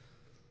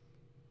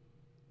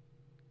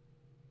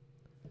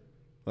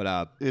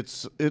 But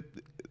it's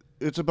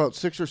about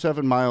 6 or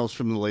 7 miles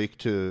from the lake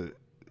to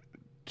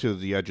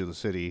the edge of the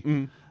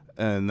city,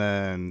 and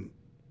then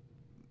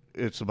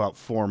it's about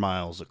 4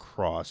 miles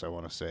across, I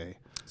want to say.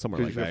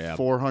 Somewhere like that, yeah.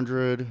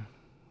 500,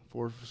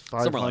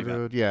 like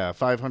that. Yeah,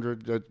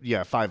 500,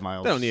 5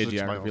 miles. They don't need a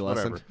geography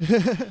lesson.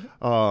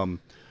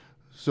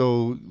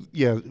 So,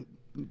 yeah,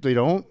 they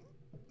don't?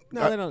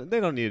 No, they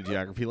don't need a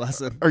geography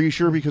lesson. Are you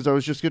sure? Because I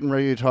was just getting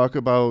ready to talk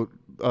about...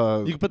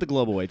 you can put the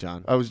globe away,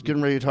 John. I was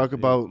getting ready to talk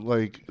about,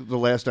 like, the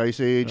last ice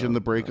age and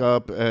the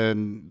breakup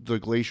and the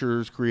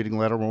glaciers creating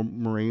lateral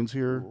moraines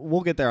here.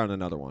 We'll get there on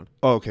another one.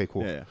 Oh, okay,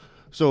 cool. Yeah.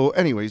 So,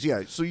 anyways,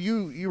 yeah. So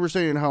you were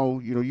saying how,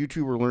 you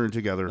two were learning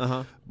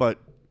together, but...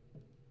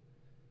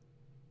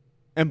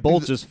 And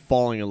both just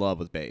falling in love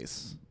with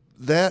bass.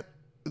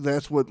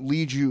 That's what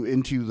leads you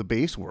into the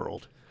bass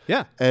world.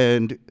 Yeah.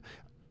 And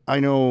I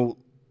know,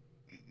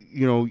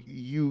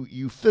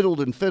 you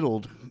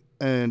fiddled,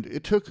 and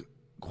it took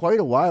quite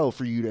a while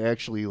for you to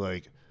actually,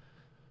 like,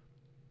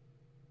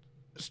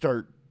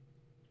 start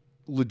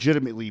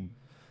legitimately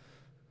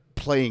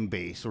playing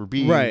bass or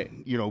being,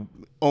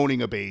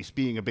 owning a bass,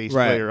 being a bass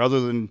player,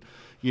 other than,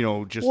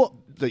 just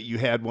that you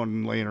had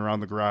one laying around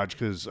the garage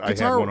because I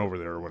had one over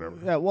there or whatever.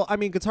 Yeah, well,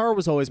 guitar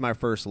was always my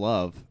first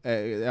love.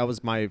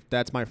 That's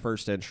my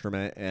first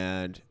instrument,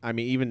 and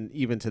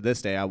even to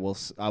this day, I will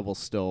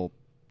still,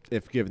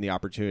 if given the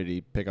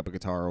opportunity, pick up a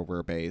guitar over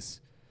a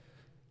bass,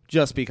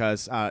 just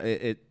because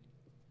I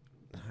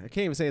can't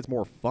even say it's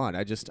more fun.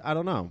 I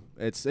don't know.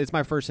 It's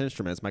my first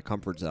instrument. It's my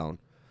comfort zone.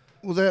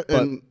 Well,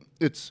 and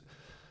it's,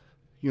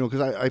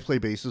 because I play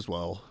bass as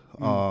well.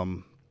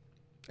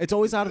 It's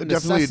always out of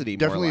necessity.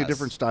 Definitely a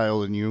different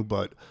style than you,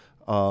 but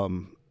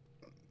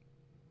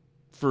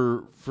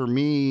for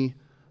me,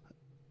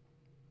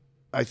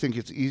 I think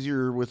it's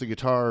easier with a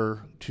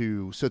guitar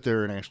to sit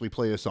there and actually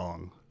play a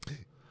song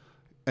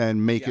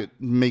and make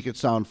it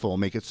sound full,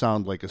 make it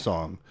sound like a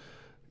song.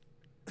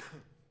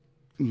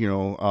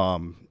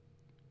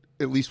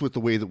 at least with the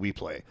way that we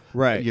play.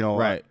 Right. You know,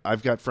 right.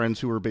 I've got friends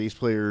who are bass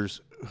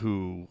players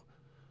who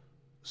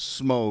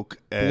smoke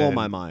and Blow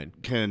my mind.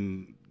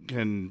 Can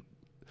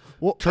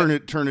Well, turn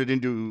it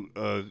into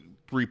a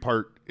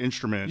 3-part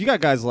instrument. You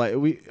got guys like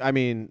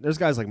there's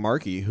guys like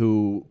Marky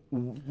who,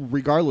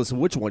 regardless of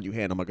which one you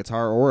hand him, a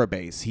guitar or a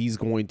bass, he's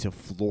going to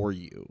floor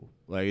you.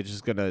 Like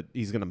he's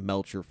gonna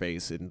melt your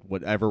face in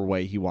whatever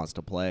way he wants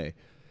to play.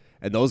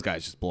 And those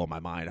guys just blow my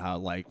mind. How,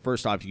 like,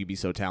 first off, you could be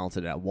so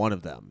talented at one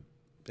of them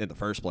in the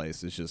first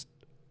place is just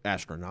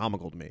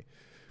astronomical to me.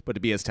 But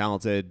to be as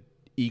talented,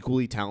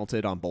 equally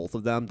talented on both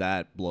of them,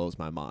 that blows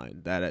my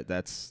mind.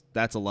 That's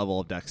a level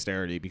of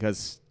dexterity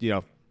because, you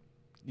know,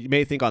 you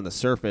may think on the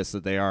surface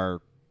that they are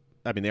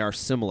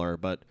similar,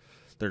 but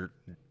they're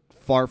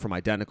far from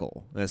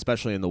identical, and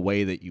especially in the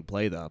way that you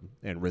play them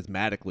and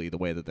rhythmatically the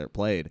way that they're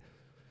played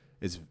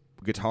is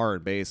guitar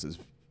and bass is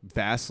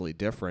vastly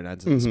different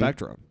ends of the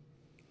spectrum.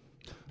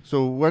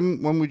 So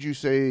when would you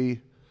say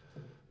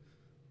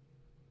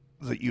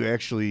that you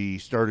actually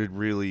started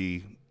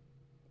really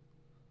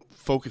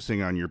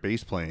focusing on your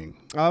bass playing?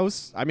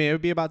 It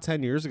would be about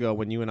 10 years ago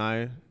when you and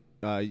I,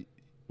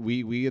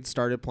 we had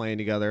started playing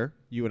together.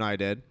 You and I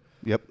did.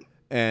 Yep.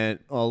 And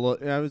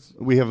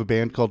we have a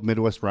band called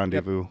Midwest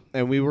Rendezvous. Yep.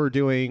 And we were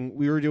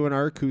doing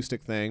our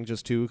acoustic thing,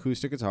 just 2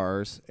 acoustic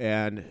guitars,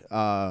 and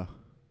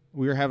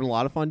we were having a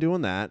lot of fun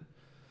doing that.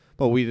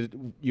 But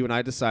you and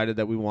I decided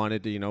that we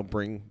wanted to, you know,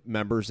 bring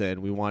members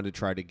in. We wanted to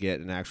try to get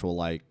an actual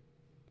like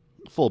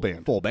full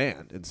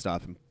band and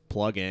stuff, and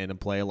plug in and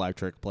play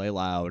electric, play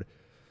loud.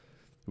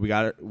 We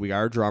got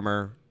our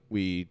drummer.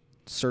 We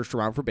searched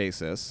around for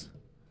bassists,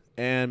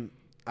 and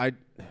I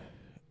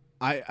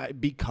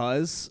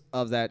because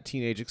of that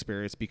teenage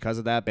experience, because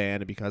of that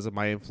band, and because of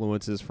my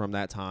influences from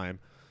that time,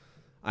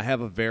 I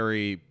have I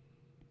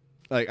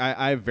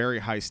have very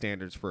high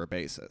standards for a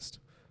bassist.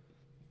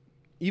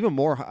 Even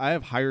more, I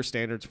have higher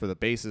standards for the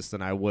bassist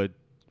than I would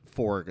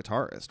for a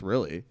guitarist,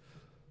 really.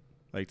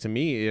 Like, to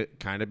me, it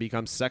kind of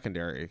becomes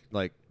secondary.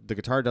 Like, the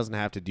guitar doesn't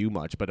have to do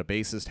much, but a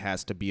bassist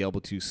has to be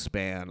able to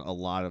span a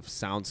lot of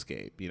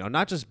soundscape. You know,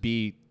 not just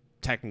be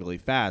technically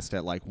fast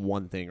at, like,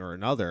 one thing or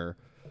another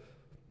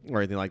or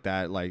anything like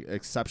that, like,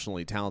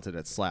 exceptionally talented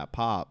at slap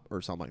pop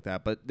or something like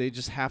that, but they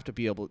just have to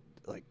be able,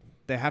 like,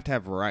 they have to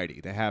have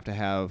variety. They have to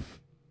have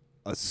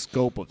a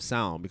scope of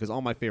sound, because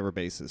all my favorite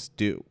bassists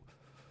do.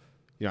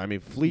 You know, I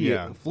mean,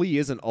 Flea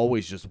isn't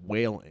always just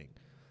wailing.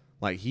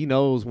 Like, he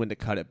knows when to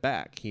cut it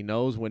back. He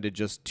knows when to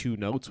just 2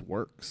 notes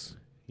works.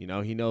 You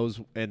know, he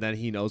knows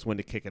when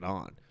to kick it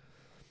on.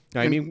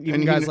 I mean,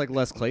 even guys like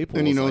Les Claypool.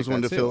 And he knows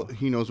when to fill.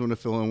 He knows when to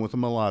fill in with a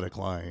melodic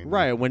line.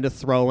 Right, when to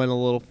throw in a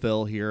little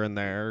fill here and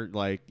there,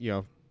 like, you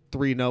know,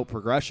 3-note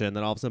progression.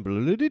 Then all of a sudden,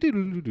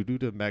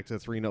 back to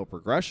 3-note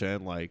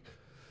progression. Like,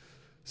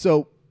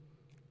 so.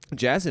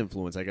 Jazz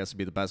influence, I guess, would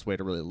be the best way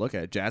to really look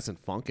at it. Jazz and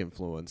funk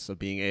influence of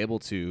being able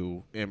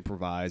to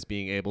improvise,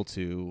 being able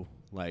to,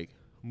 like,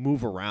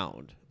 move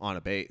around on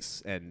a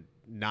bass and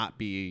not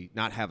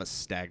have a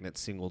stagnant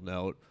single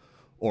note,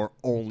 or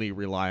only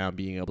rely on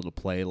being able to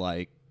play,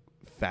 like,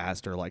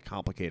 fast or, like,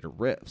 complicated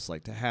riffs,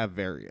 like, to have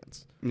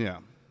variance. Yeah.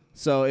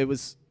 So it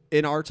was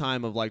in our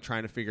time of, like,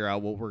 trying to figure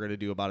out what we're going to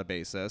do about a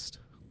bassist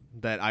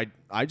that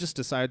I just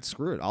decided,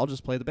 screw it, I'll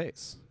just play the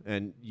bass.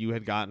 And you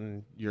had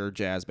gotten your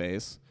jazz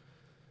bass.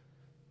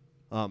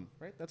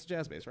 Right? That's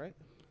jazz bass, right?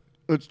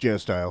 It's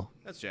jazz style.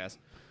 That's jazz.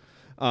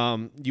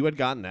 You had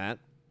gotten that,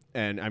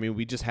 and I mean,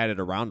 we just had it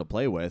around to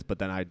play with. But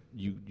then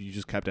you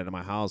just kept it at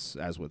my house,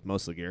 as with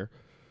most of the gear.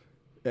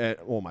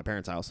 My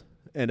parents' house,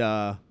 and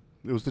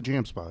it was the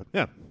jam spot.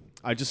 Yeah,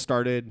 I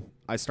started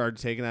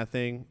taking that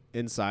thing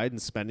inside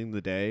and spending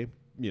the day.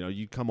 You know,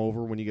 you'd come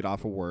over when you get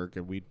off of work,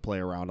 and we'd play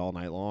around all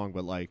night long.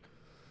 But, like,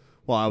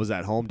 while I was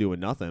at home doing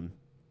nothing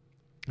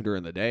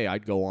during the day,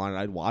 I'd go on and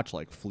I'd watch,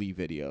 like, Flea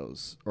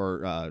videos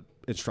or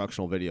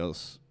instructional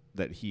videos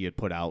that he had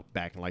put out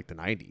back in, like, the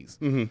 90s.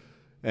 Mm-hmm.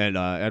 And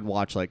I'd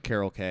watch, like,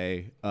 Carol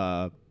Kay,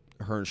 her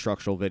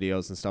instructional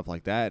videos and stuff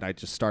like that. And I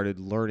just started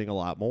learning a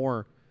lot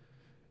more.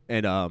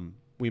 And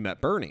we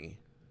met Bernie.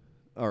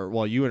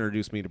 You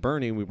introduced me to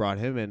Bernie, and we brought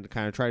him in to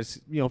kind of try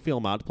to, you know, feel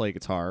him out to play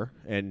guitar.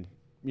 And,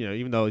 you know,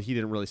 even though he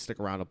didn't really stick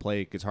around to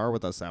play guitar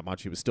with us that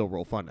much, he was still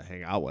real fun to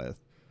hang out with.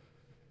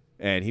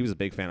 And he was a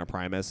big fan of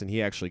Primus, and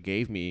he actually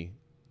gave me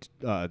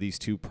these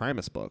 2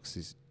 Primus books,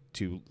 these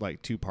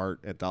 2-part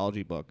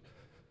anthology book.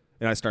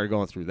 And I started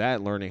going through that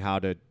and learning how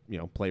to, you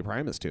know, play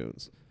Primus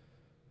tunes.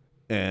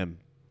 And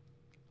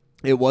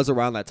it was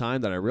around that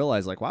time that I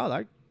realized, like, wow,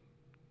 I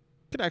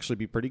could actually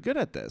be pretty good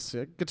at this.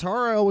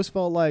 Guitar, I always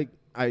felt like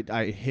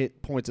I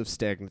hit points of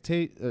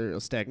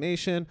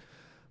stagnation.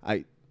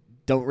 I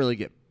don't really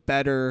get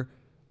better.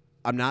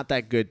 I'm not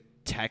that good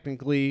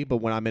technically, but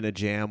when I'm in a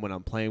jam, when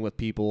I'm playing with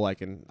people, I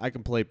can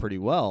play pretty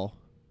well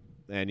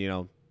and, you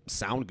know,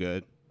 sound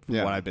good from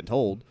what I've been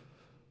told.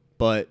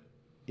 But,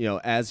 you know,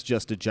 as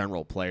just a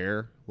general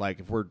player, like,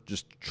 if we're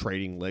just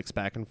trading licks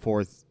back and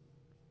forth,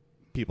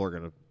 people are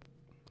going to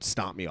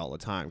stomp me all the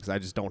time because I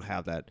just don't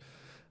have that.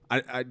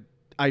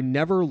 I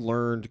never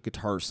learned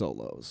guitar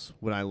solos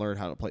when I learned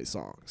how to play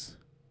songs.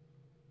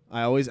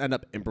 I always end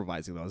up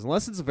improvising those,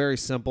 unless it's a very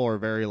simple or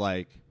very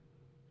like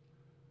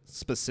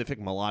specific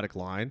melodic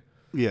line.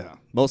 Yeah.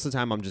 Most of the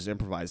time, I'm just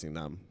improvising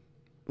them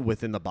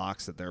within the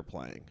box that they're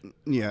playing.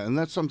 Yeah, and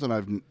that's something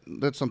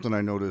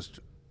I noticed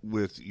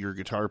with your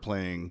guitar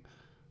playing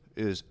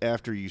is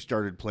after you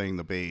started playing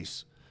the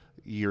bass,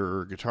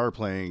 your guitar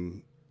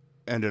playing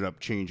ended up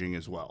changing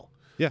as well.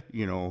 Yeah.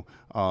 You know.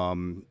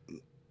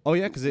 Oh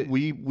yeah, because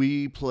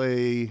we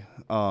play,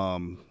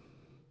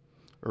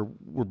 or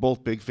we're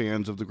both big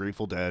fans of the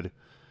Grateful Dead,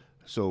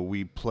 so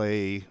we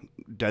play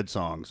Dead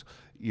songs.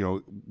 You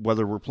know,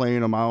 whether we're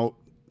playing them out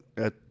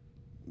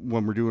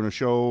when we're doing a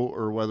show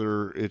or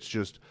whether it's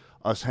just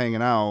us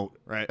hanging out,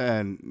 right?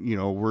 And you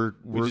know, we're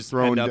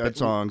throwing Dead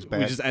songs back.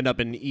 We just end up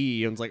in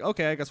E, and it's like,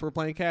 okay, I guess we're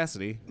playing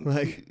Cassidy.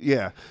 Like,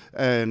 yeah,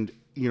 and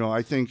you know,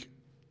 I think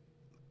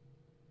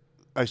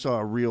I saw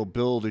a real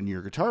build in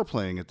your guitar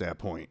playing at that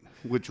point,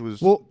 which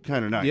was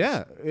kind of nice.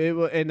 Yeah,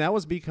 and that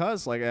was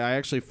because like I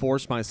actually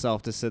forced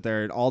myself to sit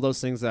there and all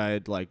those things that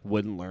I like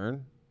wouldn't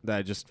learn, that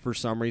I just for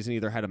some reason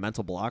either had a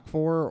mental block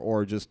for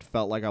or just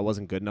felt like I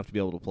wasn't good enough to be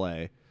able to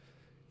play.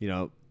 You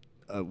know,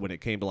 when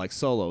it came to like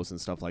solos and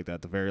stuff like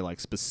that, the very like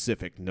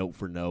specific note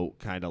for note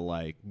kind of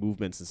like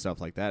movements and stuff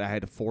like that, I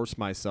had to force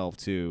myself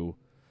to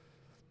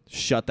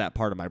shut that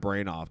part of my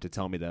brain off to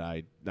tell me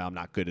that I'm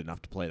not good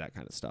enough to play that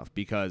kind of stuff,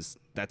 because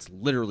that's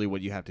literally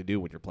what you have to do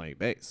when you're playing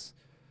bass.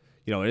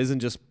 You know, it isn't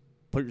just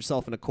put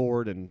yourself in a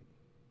chord and,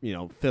 you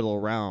know, fiddle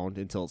around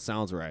until it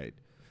sounds right.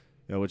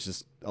 You know, which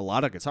is a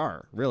lot of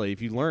guitar. Really, if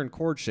you learn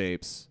chord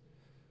shapes,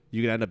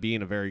 you can end up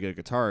being a very good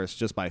guitarist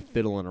just by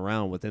fiddling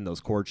around within those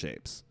chord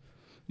shapes.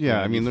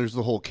 Yeah, I mean, there's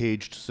the whole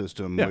caged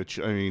system, which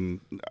I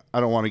mean, I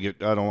don't want to get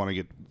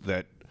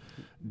that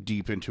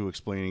deep into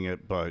explaining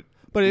it, but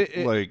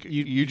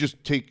you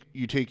just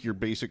take your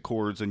basic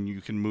chords and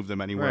you can move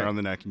them anywhere on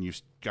the neck, and you've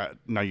got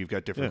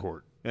different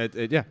chord.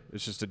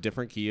 It's just a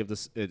different key of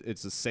this.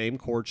 It's the same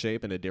chord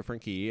shape in a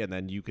different key, and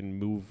then you can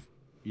move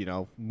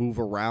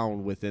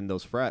around within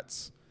those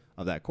frets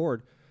of that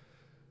chord.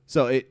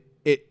 So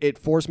it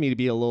forced me to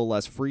be a little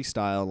less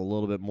freestyle and a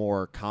little bit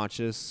more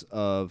conscious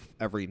of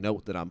every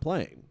note that I'm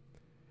playing.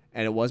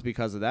 And it was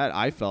because of that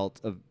I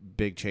felt a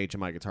big change in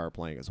my guitar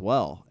playing as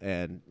well,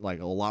 and like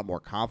a lot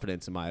more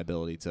confidence in my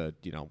ability to,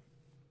 you know,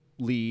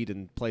 lead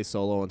and play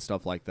solo and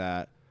stuff like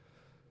that.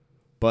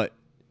 But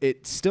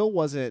it still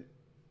wasn't,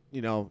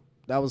 you know,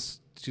 that was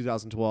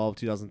 2012,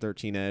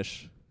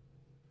 2013-ish.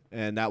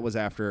 And that was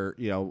after,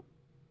 you know,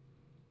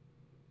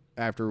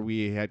 after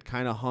we had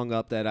kind of hung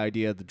up that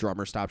idea, the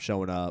drummer stopped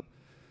showing up.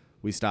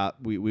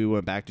 We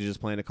went back to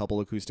just playing a couple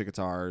acoustic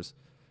guitars.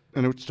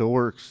 And it still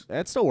works.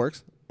 It still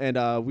works. And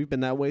we've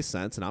been that way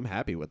since, and I'm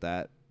happy with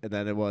that. And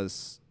then it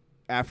was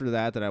after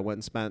that I went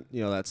and spent,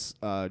 you know, that's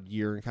a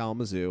year in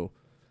Kalamazoo,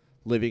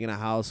 living in a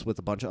house with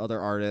a bunch of other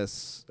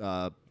artists,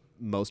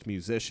 most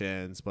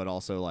musicians, but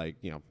also like,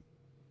 you know,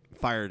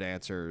 fire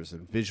dancers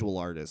and visual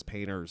artists,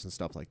 painters and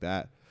stuff like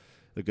that.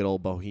 The good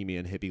old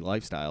bohemian hippie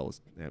lifestyle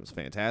was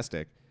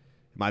fantastic.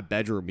 My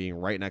bedroom being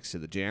right next to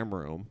the jam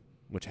room,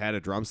 which had a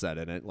drum set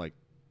in it. Like,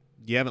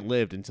 you haven't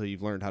lived until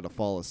you've learned how to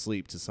fall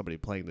asleep to somebody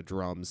playing the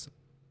drums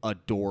a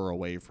door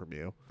away from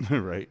you.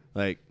 Right.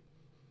 Like,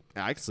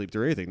 I can sleep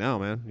through anything now,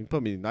 man. You can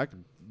put me, I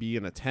could be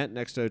in a tent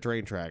next to a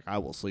train track. I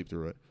will sleep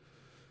through it.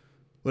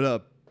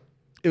 But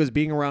it was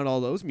being around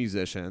all those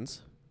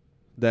musicians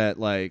that,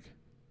 like,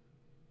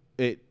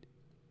 it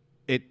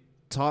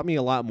taught me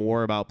a lot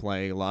more about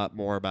playing, a lot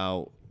more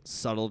about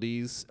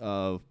subtleties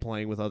of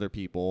playing with other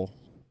people,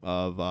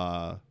 of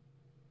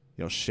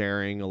you know,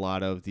 sharing a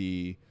lot of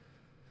the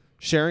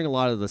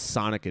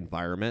sonic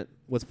environment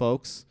with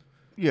folks.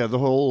 Yeah, the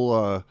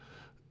whole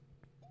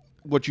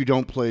what you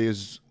don't play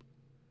is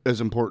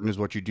as important as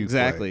what you do play.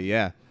 Exactly,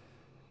 yeah.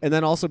 And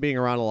then also being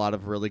around a lot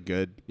of really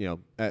good, you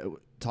know,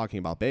 talking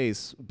about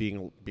bass,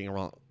 being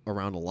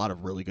around a lot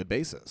of really good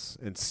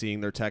bassists and seeing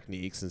their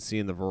techniques and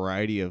seeing the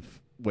variety of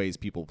ways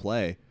people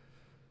play.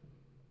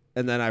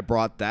 And then I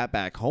brought that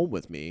back home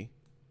with me,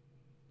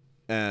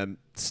 and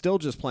still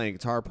just playing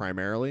guitar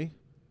primarily.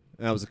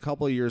 And it was a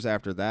couple of years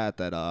after that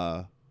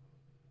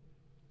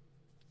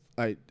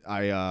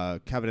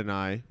Kevin and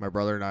I, my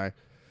brother and I,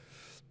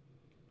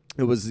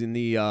 it was in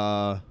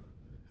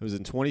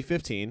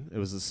 2015. It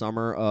was the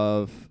summer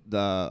of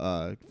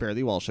the Fare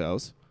Thee Well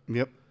shows.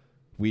 Yep.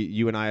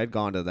 You and I had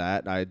gone to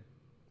that. I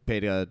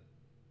paid a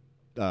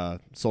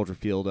Soldier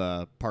Field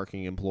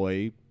parking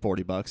employee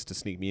 $40 to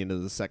sneak me into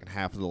the second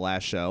half of the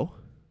last show.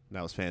 And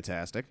that was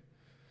fantastic.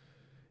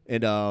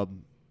 And you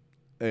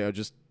know,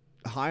 just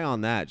high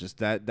on that, just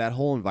that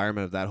whole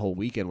environment of that whole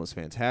weekend was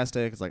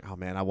fantastic. It's like, oh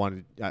man, I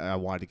wanted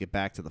to get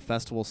back to the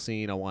festival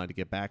scene. I wanted to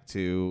get back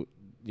to,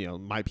 you know,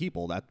 my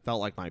people. That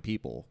felt like my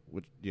people,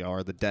 which, you know,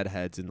 are the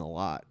deadheads in the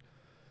lot.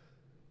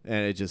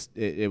 And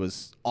it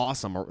was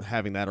awesome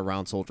having that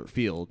around Soldier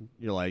Field.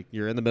 You're like,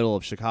 you're in the middle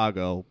of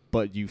Chicago,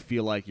 but you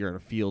feel like you're in a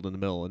field in the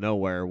middle of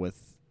nowhere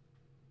with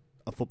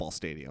a football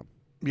stadium.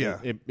 Yeah.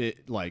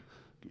 It like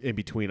in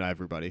between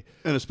everybody.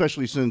 And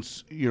especially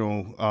since, you know,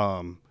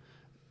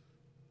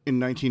 in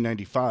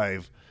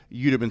 1995,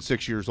 you'd have been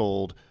 6 years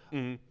old.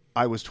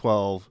 I was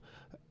 12,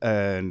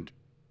 and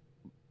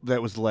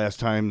that was the last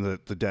time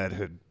that the Dead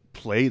had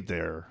played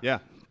there. Yeah.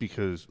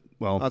 Because,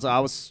 well, I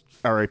was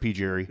R.I.P.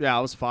 Jerry. Yeah,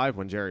 I was 5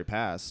 when Jerry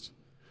passed.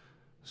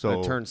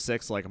 So I turned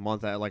 6 like a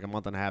month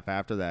and a half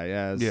after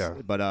that. Yeah.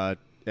 But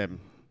and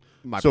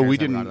my so parents we never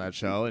didn't gone to that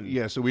show,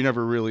 and so we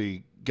never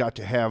really got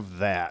to have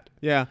that.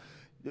 yeah,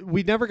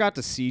 we never got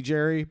to see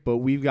Jerry, but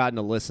we've gotten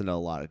to listen to a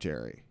lot of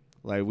Jerry.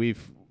 Like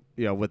we've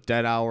with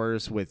Dead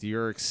Hours, with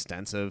your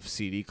extensive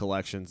CD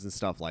collections and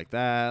stuff like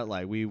that.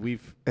 Like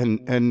we've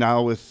and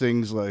now with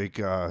things like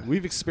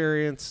we've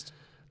experienced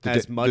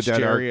as much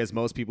Jerry as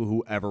most people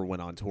who ever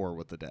went on tour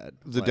with the Dead.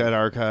 The Dead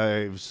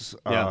Archives.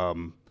 Yeah.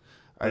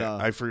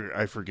 I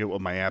forget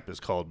what my app is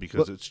called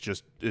because it's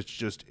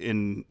just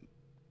in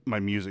my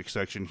music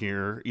section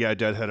here. Yeah,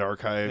 Deadhead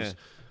Archives. Yeah.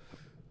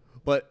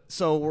 But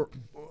so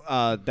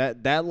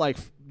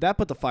that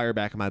put the fire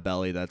back in my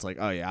belly. That's like,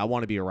 oh yeah, I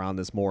want to be around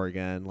this more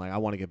again. Like I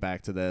want to get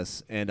back to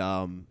this. And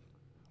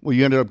well,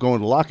 you ended up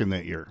going to Lock-In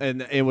that year.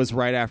 And it was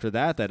right after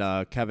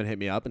that Kevin hit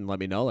me up and let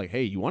me know, like,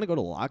 hey, you want to go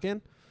to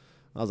Lock-In?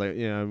 I was like,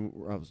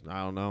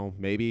 I don't know,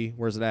 maybe.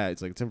 Where's it at?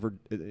 It's like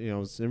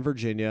it's in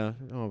Virginia,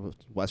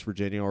 West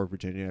Virginia or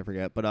Virginia, I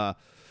forget. But I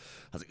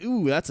was like,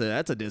 ooh, that's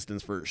a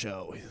distance for a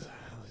show.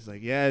 He's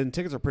like, yeah, and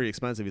tickets are pretty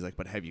expensive. He's like,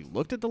 but have you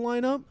looked at the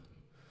lineup?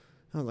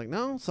 I was like,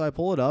 no. So I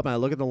pull it up and I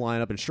look at the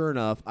lineup, and sure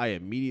enough, I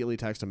immediately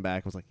text him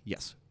back. I was like,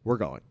 yes, we're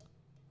going.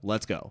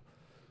 Let's go.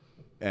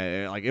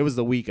 And like it was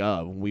the week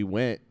of. We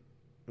went.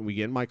 We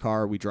get in my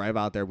car. We drive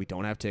out there. We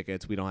don't have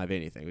tickets. We don't have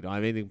anything. We don't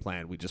have anything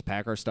planned. We just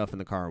pack our stuff in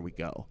the car and we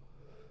go.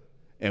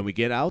 And we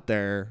get out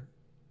there,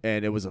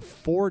 and it was a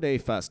 4-day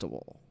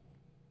festival.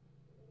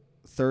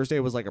 Thursday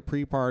was like a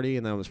pre-party,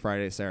 and then it was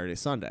Friday, Saturday,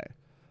 Sunday.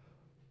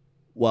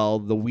 Well,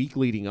 the week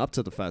leading up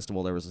to the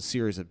festival, there was a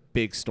series of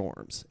big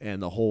storms,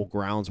 and the whole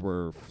grounds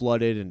were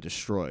flooded and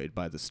destroyed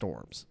by the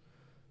storms.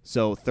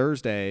 So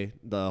Thursday,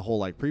 the whole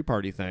like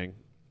pre-party thing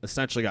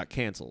essentially got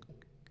canceled.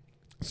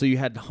 So you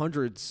had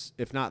hundreds,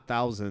 if not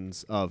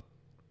thousands, of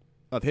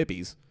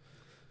hippies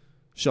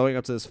showing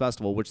up to this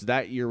festival, which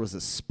that year was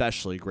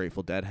especially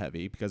Grateful Dead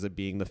heavy because of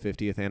being the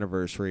 50th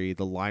anniversary,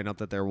 the lineup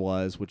that there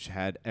was, which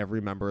had every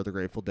member of the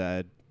Grateful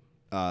Dead,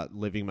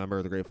 living member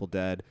of the Grateful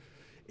Dead,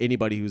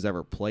 anybody who's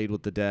ever played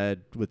with the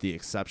Dead, with the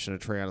exception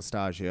of Trey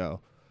Anastasio.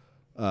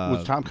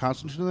 Was Tom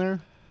Constantine there?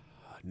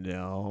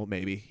 No,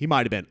 maybe. He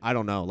might have been. I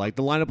don't know. Like,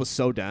 the lineup was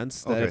so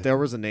dense that if there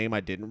was a name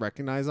I didn't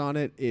recognize on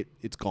it,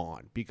 it's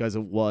gone because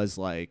it was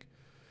like...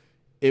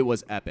 It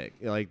was epic.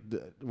 Like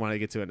when I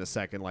get to it in a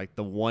second, like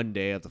the one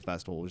day of the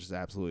festival was just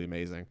absolutely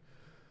amazing.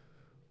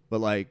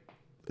 But like,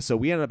 so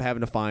we ended up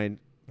having to find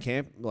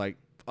camp, like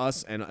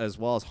us and as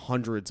well as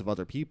hundreds of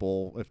other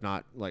people, if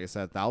not, like I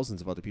said,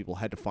 thousands of other people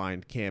had to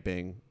find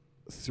camping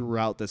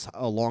throughout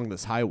along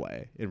this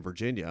highway in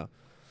Virginia.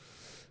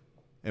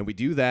 And we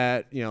do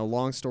that,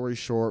 long story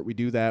short, we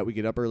do that. We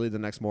get up early the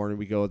next morning,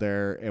 we go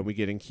there and we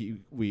get in queue.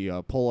 We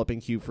pull up in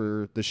queue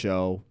for the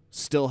show,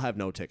 still have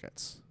no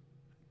tickets.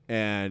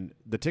 And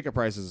the ticket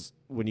prices,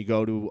 when you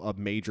go to a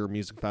major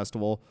music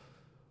festival,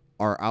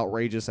 are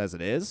outrageous as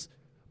it is.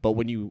 But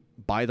when you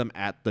buy them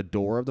at the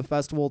door of the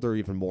festival, they're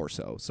even more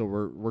so. So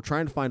we're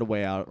trying to find a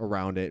way out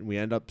around it. And we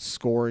end up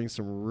scoring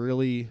some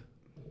really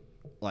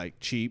like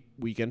cheap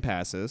weekend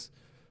passes,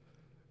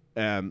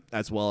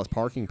 as well as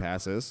parking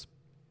passes.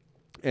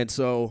 And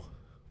so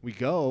we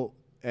go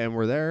and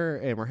we're there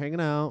and we're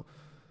hanging out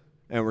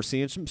and we're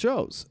seeing some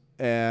shows.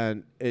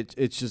 And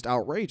it's just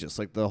outrageous.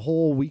 Like the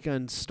whole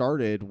weekend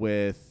started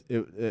with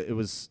it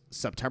was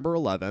September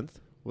 11th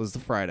was the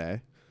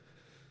Friday.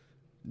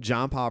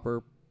 John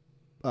Popper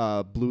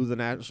blew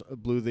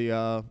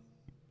the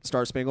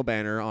Star Spangled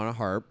Banner on a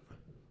harp,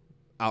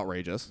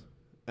 outrageous.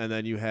 And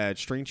then you had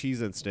String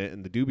Cheese Incident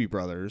and the Doobie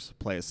Brothers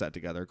play a set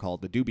together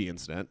called the Doobie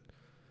Incident.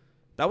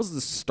 That was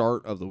the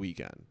start of the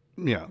weekend.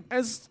 Yeah.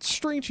 As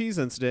String Cheese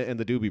Incident and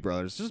the Doobie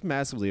Brothers, just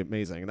massively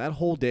amazing. And that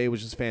whole day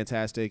was just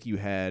fantastic. You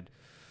had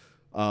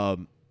a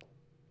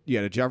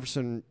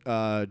Jefferson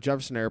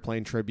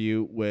Airplane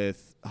tribute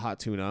with Hot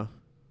Tuna,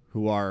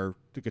 who are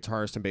the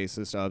guitarist and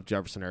bassist of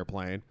Jefferson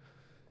Airplane,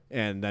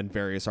 and then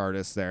various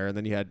artists there. And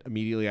then you had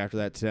immediately after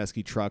that,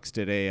 Tedeschi Trucks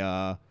did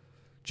a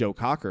Joe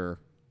Cocker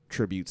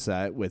tribute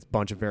set with a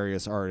bunch of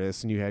various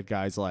artists, and you had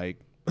guys like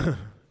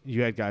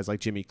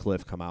Jimmy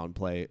Cliff come out and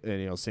play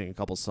and sing a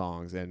couple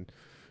songs, and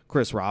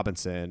Chris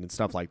Robinson and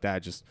stuff like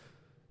that. Just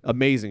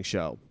amazing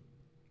show.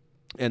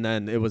 And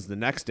then it was the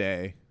next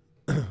day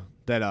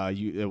that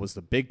it was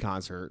the big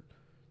concert,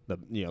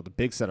 the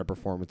big set of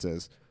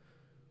performances,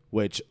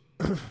 which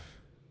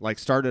like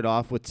started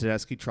off with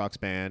Tedeschi Trucks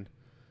Band,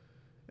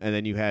 and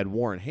then you had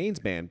Warren Haynes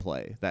Band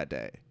play that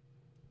day,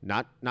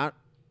 not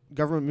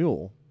Government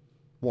Mule,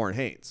 Warren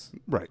Haynes.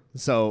 Right.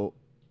 So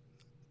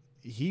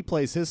he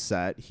plays his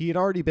set. He had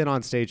already been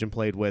on stage and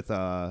played with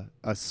a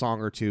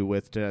song or two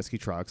with Tedeschi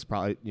Trucks.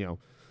 Probably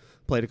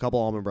played a couple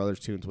Allman Brothers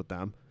tunes with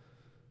them.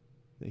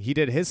 He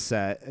did his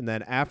set, and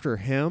then after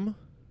him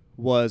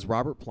was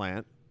Robert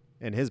Plant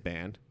and his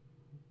band,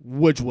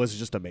 which was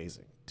just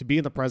amazing. To be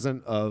in the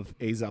presence of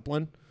A.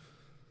 Zeppelin,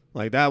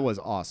 Like, that was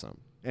awesome.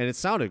 And it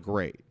sounded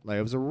great. Like,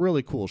 it was a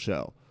really cool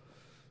show.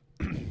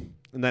 And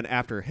then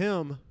after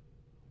him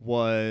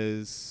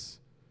was,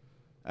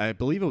 I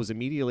believe it was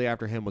immediately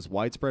after him was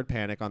Widespread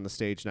Panic on the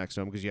stage next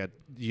to him, because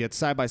you had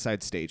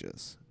side-by-side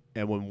stages.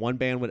 And when one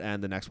band would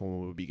end, the next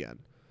one would begin.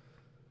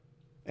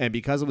 And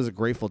because it was a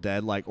Grateful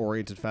Dead like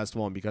oriented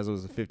festival, and because it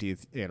was the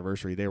 50th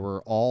anniversary, they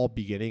were all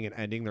beginning and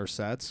ending their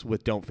sets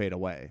with "Don't Fade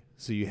Away."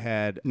 So you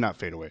had Not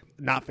Fade Away.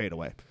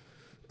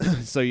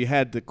 So you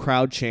had the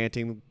crowd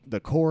chanting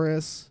the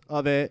chorus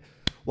of it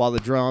while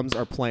the drums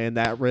are playing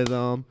that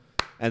rhythm,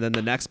 and then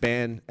the next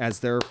band, as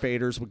their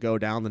faders would go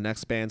down, the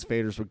next band's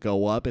faders would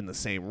go up in the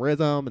same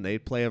rhythm, and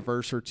they'd play a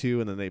verse or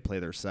two, and then they'd play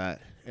their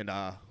set. And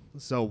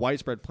so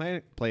Widespread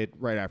Panic played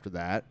right after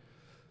that.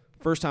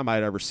 First time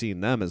I'd ever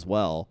seen them as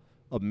well.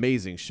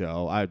 Amazing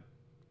show. I'd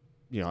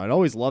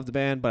always loved the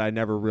band, but I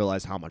never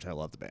realized how much I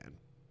loved the band.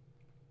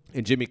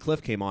 And Jimmy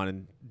Cliff came on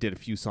and did a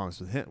few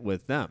songs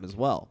with them as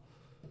well.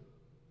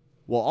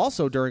 Well,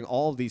 also during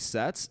all of these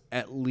sets,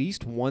 at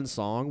least one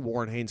song,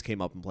 Warren Haynes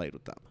came up and played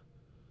with them.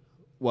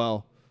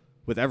 Well,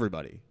 with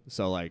everybody.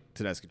 So like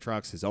Tedeschi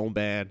Trucks, his own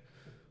band,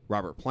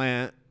 Robert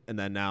Plant, and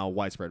then now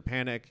Widespread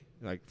Panic.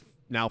 Like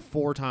now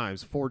 4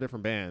 times, 4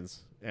 different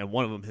bands, and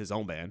one of them his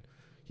own band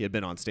he had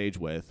been on stage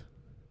with.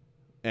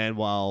 And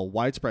while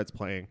Widespread's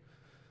playing,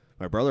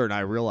 my brother and I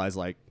realized,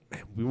 like,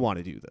 man, we want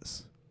to do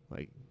this.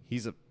 Like,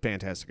 he's a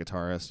fantastic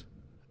guitarist.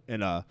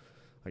 And,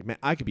 like, man,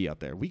 I could be up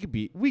there. We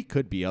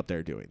could be up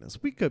there doing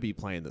this. We could be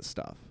playing this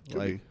stuff.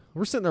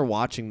 We're sitting there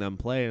watching them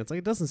play, and it's like,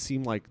 it doesn't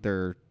seem like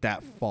they're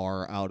that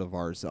far out of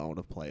our zone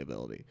of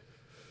playability.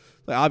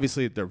 Like,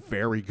 obviously, they're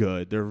very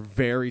good. They're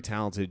very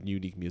talented and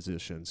unique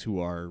musicians who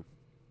are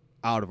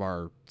out of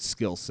our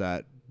skill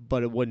set,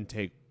 but it wouldn't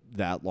take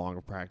that long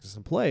of practice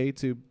and play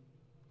to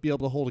be able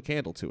to hold a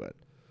candle to it.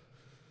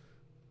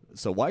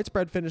 So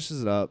Widespread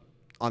finishes it up.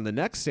 On the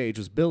next stage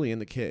was Billy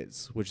and the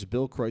Kids, which is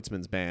Bill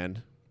Kreutzmann's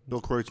band. Bill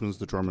Kreutzmann's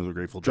the drummer of the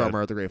Grateful Dead.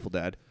 Drummer of the Grateful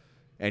Dead.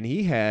 And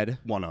he had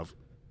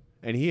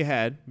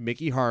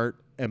Mickey Hart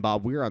and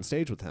Bob Weir on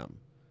stage with him,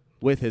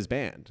 with his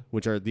band,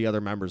 which are the other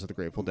members of the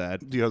Grateful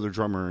Dead. The other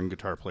drummer and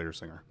guitar player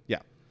singer. Yeah.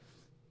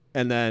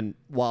 And then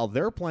while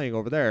they're playing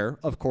over there,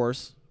 of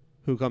course,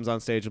 who comes on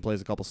stage and plays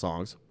a couple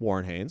songs?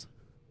 Warren Haynes.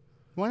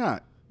 Why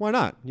not? Why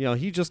not? You know,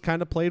 he just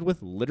kind of played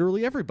with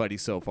literally everybody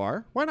so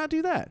far. Why not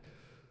do that?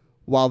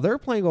 While they're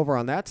playing over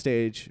on that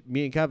stage,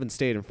 me and Kevin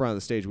stayed in front of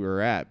the stage we were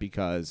at,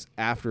 because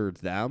after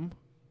them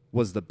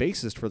was the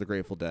bassist for the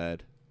Grateful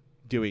Dead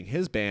doing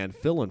his band,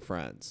 Phil and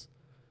Friends.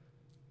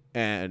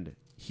 And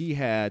he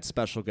had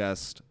special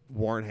guest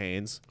Warren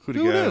Haynes. Who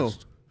knew?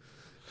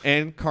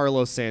 And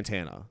Carlos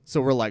Santana.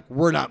 So we're like,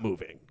 we're not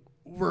moving.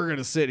 We're going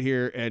to sit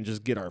here and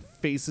just get our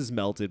faces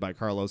melted by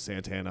Carlos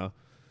Santana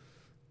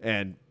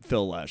and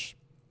Phil Lesh.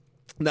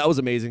 And that was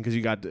amazing, because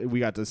we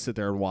got to sit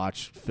there and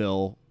watch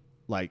Phil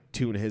like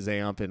tune his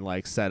amp and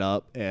like set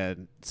up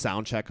and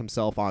sound check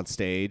himself on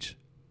stage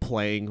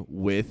playing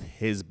with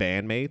his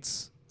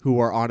bandmates who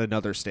are on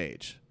another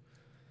stage,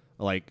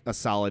 like a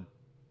solid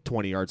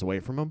 20 yards away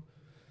from him.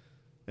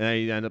 And then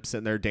he ended up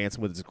sitting there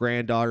dancing with his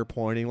granddaughter,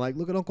 pointing like,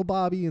 look at Uncle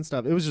Bobby and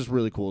stuff. It was just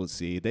really cool to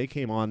see. They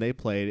came on, they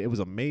played. It was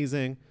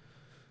amazing.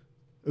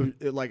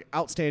 Like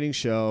outstanding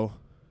show.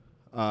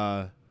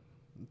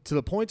 To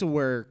the point to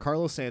where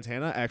Carlos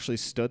Santana actually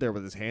stood there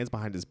with his hands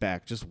behind his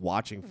back, just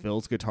watching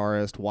Phil's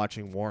guitarist,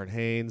 watching Warren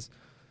Haynes,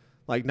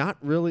 like not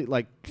really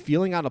like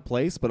feeling out of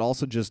place, but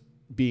also just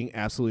being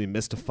absolutely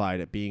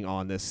mystified at being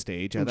on this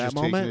stage at that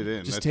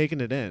moment.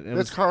 Taking it in.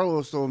 That's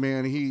Carlos, though,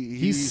 man.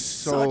 He's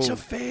such a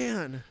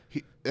fan.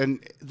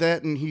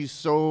 He's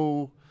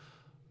so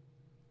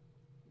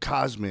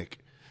cosmic.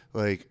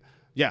 Like,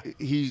 yeah,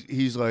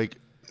 he's like,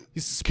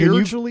 he's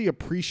spiritually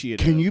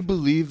appreciative. Can you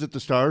believe that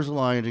the stars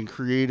aligned and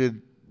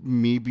created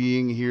me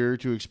being here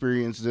to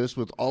experience this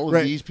with all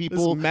of these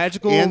people, this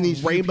magical and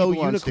these rainbow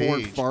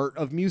unicorn fart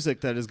of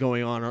music that is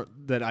going on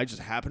that I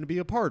just happen to be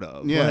a part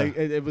of? Yeah, like,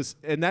 it was,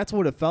 and that's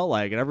what it felt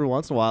like. And every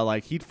once in a while,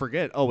 like he'd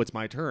forget, oh, it's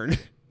my turn,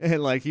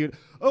 and like he'd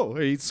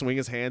swing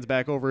his hands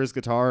back over his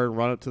guitar and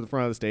run up to the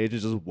front of the stage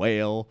and just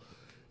wail.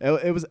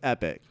 It was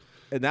epic,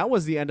 and that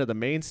was the end of the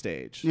main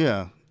stage.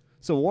 Yeah.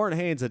 So Warren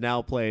Haynes had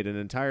now played an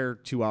entire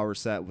 2-hour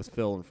set with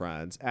Phil and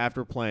Friends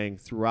after playing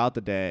throughout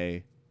the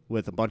day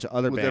with a bunch of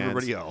other bands. With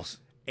everybody else.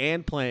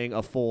 And playing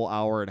a full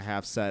hour and a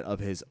half set of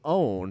his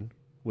own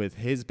with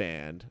his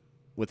band,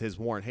 with his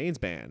Warren Haynes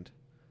band.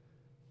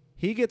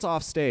 He gets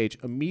off stage,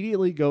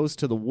 immediately goes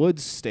to the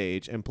Woods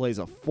stage and plays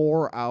a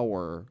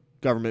 4-hour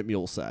Government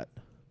Mule set.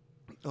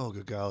 Oh,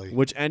 good golly.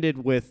 Which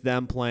ended with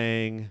them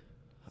playing,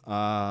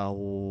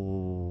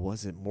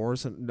 was it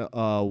Morrison?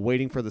 No,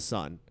 Waiting for the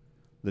Sun.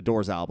 The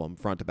Doors album,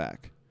 front to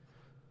back.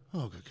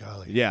 Oh, good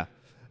golly. Yeah.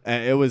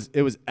 And it was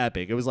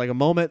epic. It was like a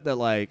moment that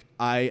like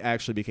I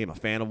actually became a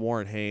fan of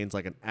Warren Haynes,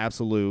 like an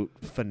absolute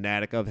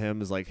fanatic of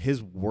him. Is like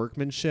his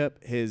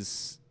workmanship,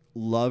 his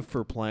love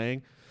for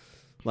playing.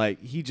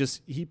 Like he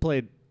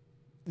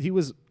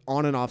was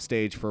on and off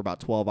stage for about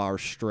 12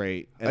 hours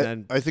straight.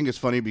 And I think it's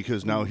funny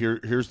because now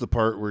here's the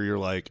part where you're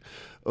like,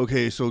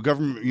 okay, so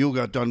Government Mule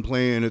got done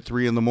playing at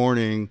 3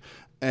 a.m.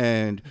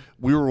 and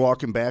we were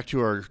walking back to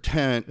our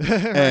tent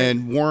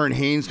and Warren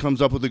Haynes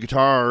comes up with a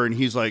guitar and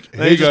he's like,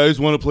 hey guys,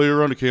 want to play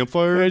around a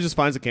campfire? He just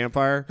finds a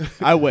campfire.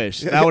 I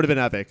wish. That would have been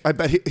epic. I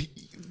bet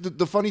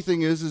the funny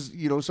thing is,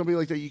 you know, somebody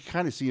like that, you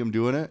kind of see him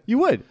doing it. You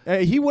would.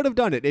 He would have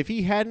done it. If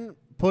he hadn't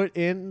put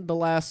in the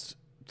last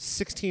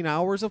 16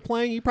 hours of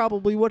playing, he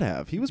probably would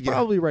have. He was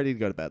probably ready to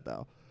go to bed,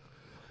 though.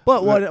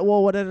 But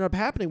what ended up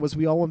happening was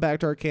we all went back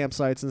to our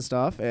campsites and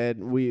stuff,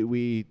 and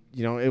we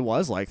you know, it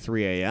was like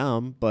 3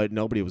 a.m., but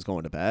nobody was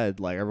going to bed.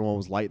 Like, everyone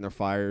was lighting their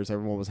fires,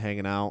 everyone was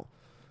hanging out.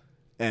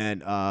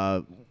 And one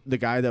of the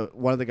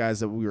guys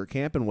that we were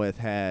camping with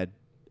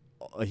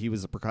he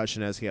was a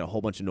percussionist. He had a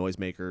whole bunch of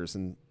noisemakers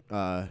and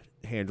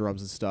hand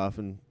drums and stuff,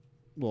 and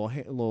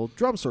little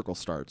drum circle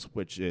starts,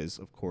 which is,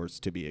 of course,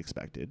 to be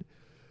expected.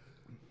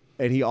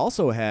 And he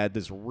also had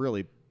this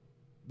really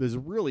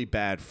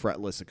bad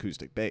fretless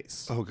acoustic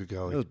bass. Oh, good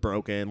golly! It was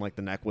broken. Like,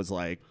 the neck was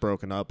like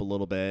broken up a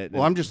little bit.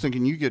 Well, I'm just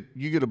thinking you get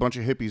a bunch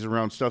of hippies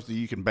around stuff that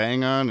you can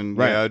bang on, and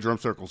a drum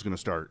circle's going to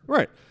start.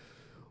 Right.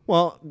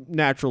 Well,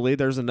 naturally,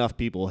 there's enough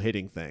people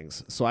hitting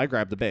things, so I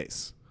grabbed the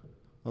bass.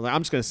 I was like,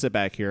 I'm just going to sit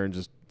back here and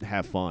just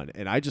have fun,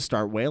 and I just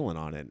start wailing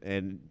on it.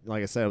 And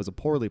like I said, it was a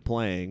poorly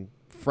playing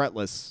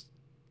fretless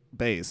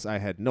bass. I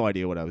had no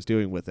idea what I was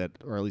doing with it,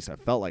 or at least I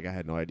felt like I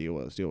had no idea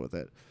what I was doing with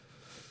it.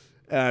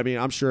 I mean,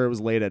 I'm sure it was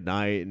late at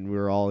night and we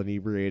were all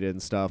inebriated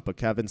and stuff, but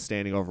Kevin's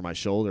standing over my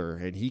shoulder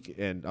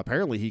and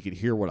apparently he could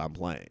hear what I'm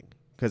playing,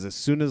 because as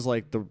soon as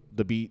like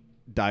the beat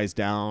dies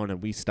down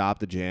and we stop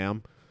the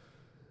jam,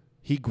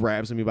 he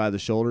grabs me by the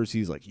shoulders.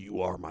 He's like,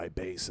 "You are my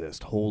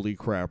bassist. Holy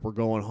crap. We're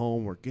going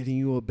home. We're getting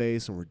you a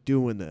bass and we're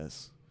doing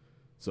this."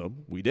 So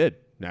we did.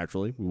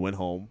 Naturally, we went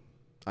home.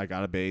 I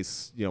got a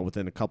bass, you know,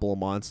 within a couple of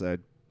months. I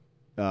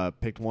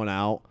picked one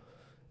out.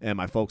 And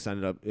my folks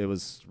it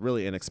was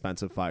really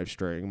inexpensive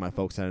 5-string. My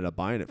folks ended up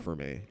buying it for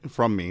me.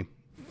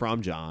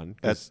 From John.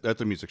 At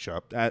the music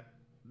shop. At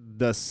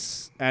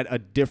a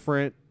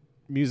different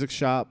music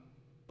shop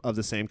of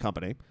the same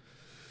company.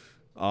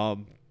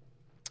 Him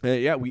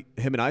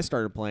and I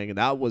started playing, and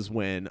that was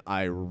when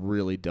I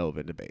really dove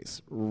into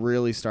bass.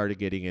 Really started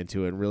getting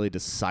into it and really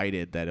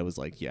decided that it was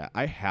like, yeah,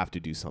 I have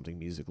to do something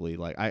musically.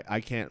 Like, I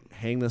can't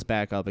hang this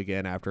back up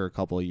again after a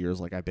couple of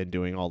years like I've been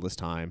doing all this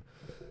time.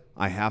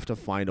 I have to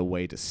find a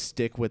way to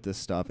stick with this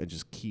stuff and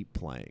just keep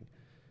playing.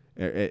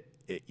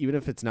 Even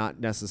if it's not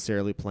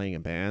necessarily playing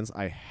in bands,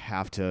 I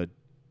have to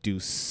do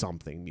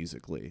something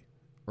musically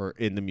or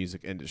in the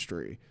music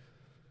industry.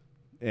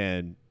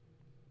 And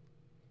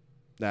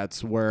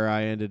that's where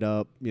I ended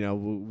up. You know,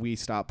 we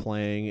stopped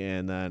playing,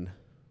 and then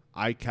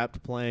I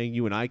kept playing.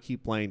 You and I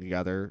keep playing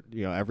together.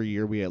 You know, every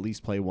year we at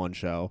least play one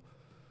show.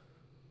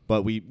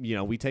 But we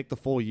take the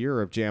full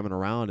year of jamming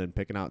around and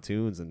picking out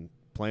tunes and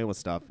playing with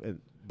stuff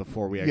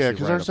before we actually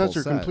because our sets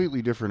are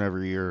completely different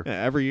every year.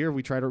 Yeah, every year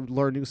we try to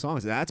learn new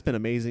songs. That's been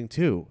amazing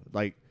too.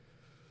 Like,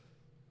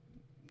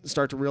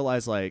 start to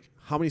realize, like,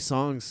 how many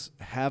songs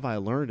have I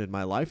learned in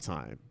my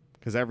lifetime?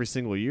 Because every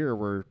single year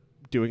we're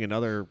doing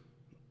another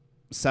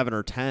 7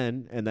 or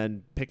 10 and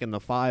then picking the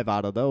 5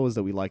 out of those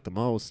that we like the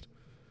most.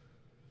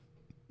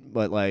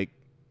 But like,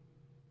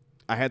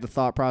 I had the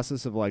thought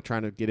process of like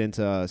trying to get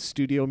into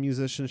studio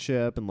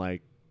musicianship and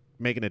like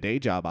making a day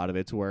job out of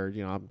it, to where,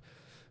 you know, I'm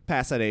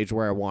past that age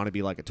where I want to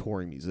be like a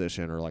touring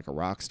musician or like a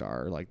rock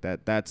star. Like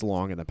that's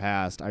long in the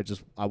past.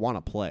 I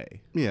want to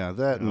play. Yeah,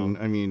 that, you know? And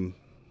I mean,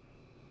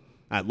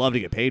 I'd love to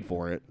get paid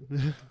for it.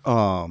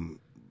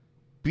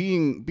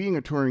 Being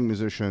a touring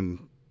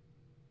musician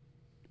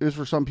is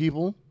for some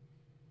people.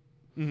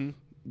 Mm-hmm.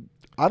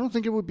 I don't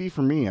think it would be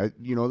for me.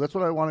 That's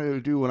what I wanted to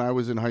do when I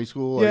was in high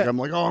school. Like, I'm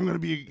like, I'm going to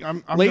be a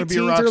rock star. Late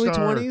teens, early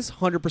 20s,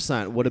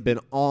 100% would have been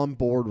on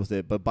board with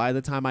it. But by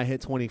the time I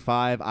hit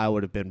 25, I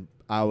would have been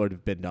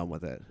done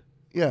with it.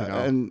 Yeah, you know?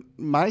 And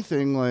my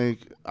thing, like,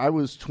 I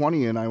was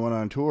 20 and I went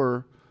on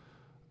tour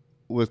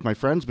with my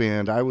friend's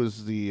band. I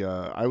was the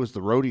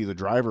roadie, the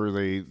driver.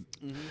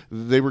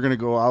 They were going to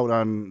go out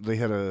on. They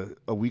had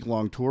a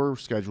week-long tour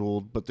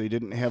scheduled, but they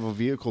didn't have a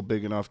vehicle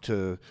big enough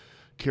to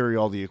carry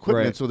all the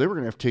equipment, right. So they were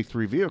going to have to take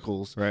 3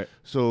 vehicles. Right.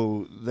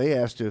 So they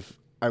asked if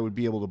I would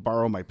be able to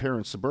borrow my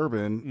parents'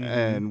 Suburban,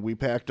 and we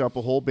packed up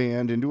a whole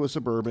band into a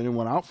Suburban and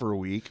went out for a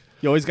week.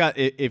 You always got,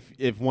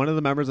 if one of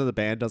the members of the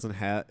band doesn't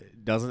have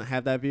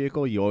that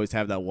vehicle, you always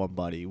have that one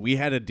buddy. We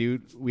had a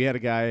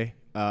guy,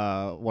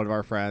 one of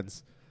our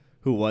friends,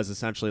 who was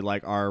essentially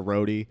like our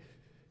roadie,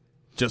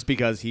 just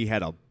because he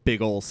had a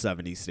big old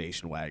 70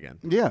 station wagon.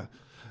 Yeah.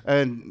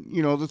 And,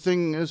 the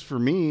thing is, for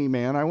me,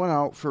 man, I went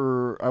out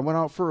for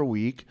a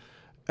week,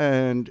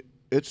 and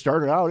it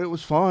started out, it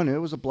was fun. It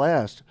was a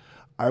blast.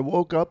 I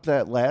woke up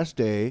that last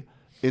day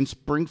in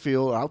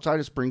Springfield, outside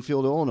of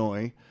Springfield,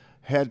 Illinois,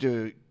 had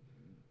to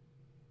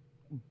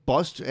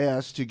bust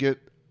ass to get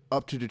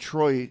up to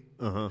Detroit,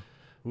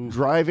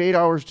 drive 8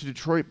 hours to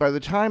Detroit. By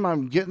the time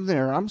I'm getting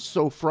there, I'm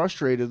so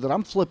frustrated that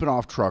I'm flipping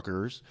off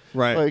truckers.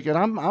 Right. Like, and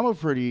I'm a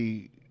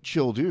pretty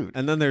chill dude.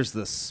 And then there's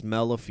the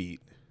smell of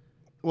feet.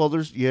 Well,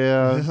 there's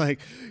Like,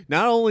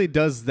 not only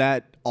does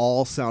that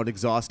all sound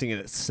exhausting in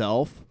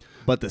itself,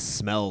 but the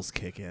smells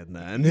kick in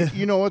then.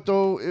 You know what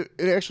though?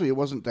 It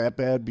wasn't that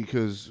bad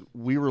because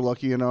we were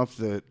lucky enough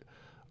that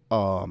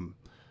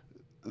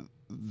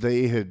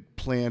they had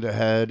planned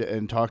ahead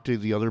and talked to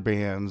the other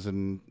bands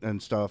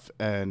and stuff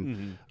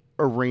and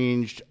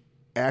arranged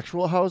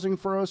actual housing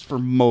for us for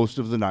most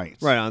of the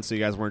nights. Right on, so you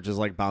guys weren't just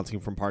like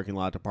bouncing from parking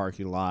lot to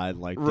parking lot,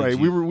 like right.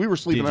 We were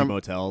sleeping on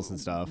motels and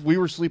stuff. We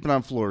were sleeping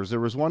on floors. There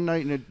was one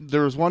night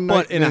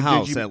in a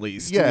house at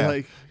least.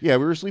 Yeah, we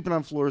were sleeping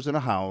on floors in a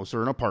house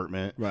or an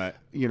apartment. Right.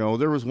 You know,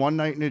 there was one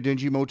night in a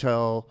dingy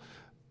motel,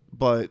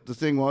 but the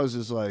thing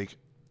is like,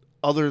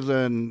 other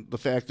than the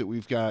fact that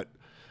we've got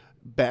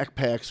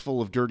backpacks full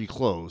of dirty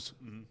clothes,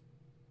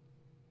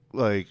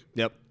 like,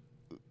 yep,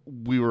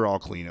 we were all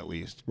clean at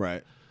least.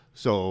 Right.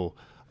 So,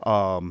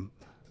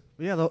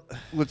 yeah.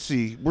 Let's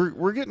see.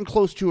 We're getting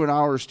close to an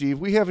hour, Steve.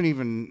 We haven't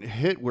even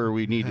hit where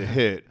we need to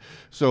hit.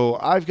 So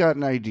I've got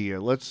an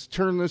idea. Let's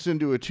turn this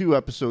into a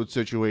 2-episode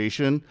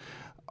situation.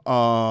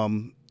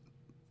 We'll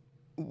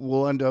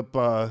end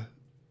up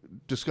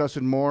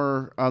discussing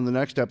more on the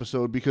next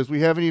episode because we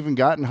haven't even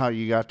gotten how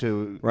you got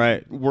to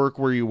work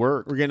where you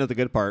work. We're getting to the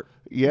good part.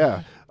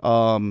 Yeah.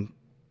 But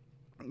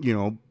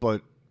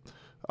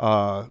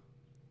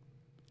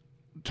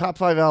top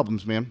 5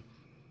 albums, man.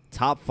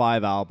 Top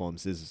 5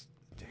 albums is,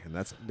 damn,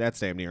 that's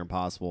damn near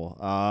impossible.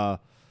 I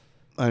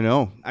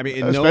know. I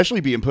mean, especially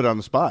being put on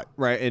the spot.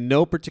 Right, in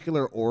no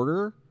particular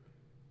order,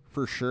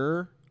 for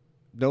sure.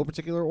 No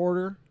particular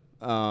order.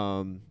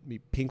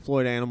 Pink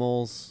Floyd,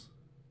 Animals,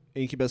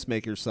 Incubus,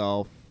 Make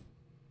Yourself.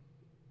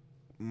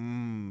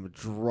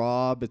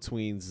 Draw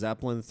between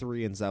Zeppelin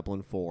 3 and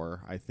Zeppelin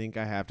 4. I think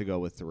I have to go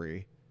with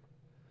 3.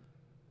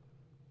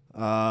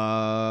 Oh,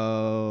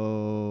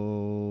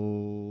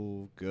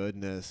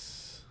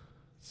 goodness.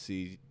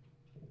 See,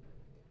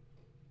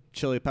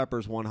 Chili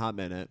Peppers, One Hot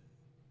Minute,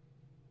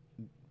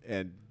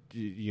 and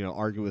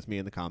argue with me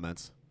in the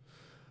comments.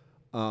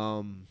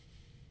 I mean,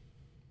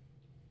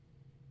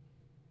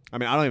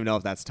 I don't even know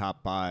if that's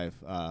top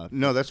 5.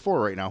 No, that's 4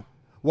 right now.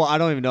 Well, I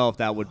don't even know if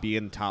that would be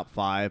in top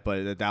 5,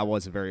 but that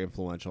was very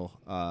influential.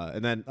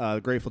 And then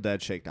Grateful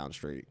Dead, Shakedown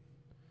Street.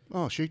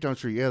 Oh, Shakedown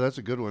Street, yeah, that's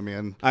a good one,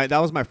 man. That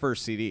was my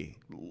first CD.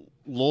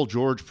 Lowell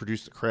George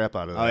produced the crap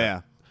out of that. Oh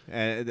yeah.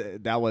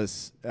 And that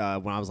was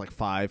when I was like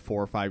 4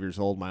 or 5 years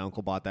old. My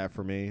uncle bought that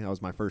for me. That was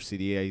my first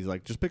CD. He's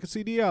like, just pick a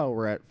CD out.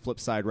 We're at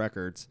Flipside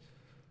Records.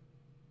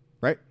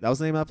 Right? That was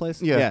the name of that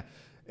place? Yeah.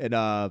 And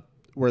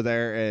we're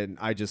there, and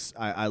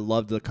I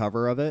loved the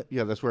cover of it.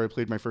 Yeah, that's where I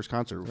played my first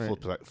concert, right.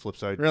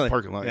 Flipside really?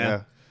 Parking Lot.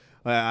 Yeah.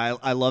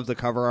 I loved the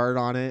cover art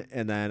on it,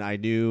 and then I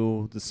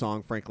knew the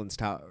song Franklin's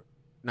Tower.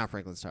 Not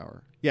Franklin's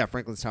Tower. Yeah,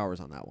 Franklin's Tower is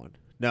on that one.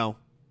 No.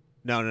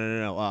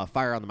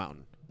 Fire on the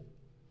Mountain.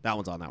 That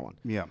one's on that one.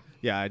 Yeah.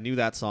 Yeah, I knew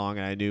that song,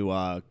 and I knew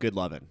Good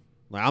Lovin'.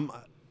 Like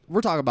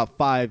we're talking about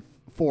 4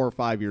 or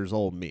 5 years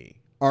old me.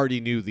 Already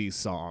knew these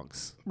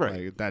songs.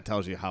 Right. Like, that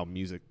tells you how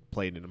music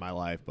played into my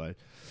life. But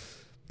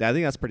yeah, I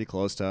think that's pretty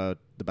close to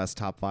the best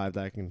top 5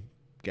 that I can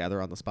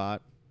gather on the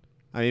spot.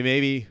 I mean,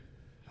 maybe,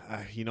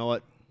 you know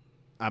what?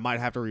 I might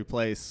have to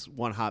replace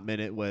One Hot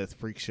Minute with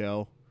Freak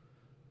Show.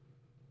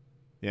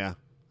 Yeah,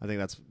 I think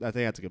that's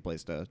a good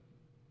place to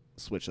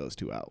switch those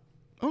 2 out.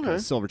 Okay.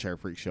 Silverchair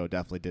Freak Show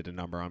definitely did a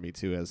number on me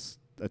too as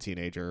a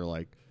teenager.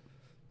 Like,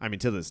 I mean,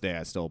 to this day,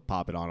 I still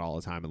pop it on all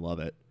the time and love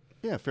it.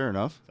 Yeah, fair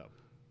enough. So.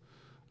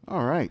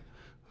 All right.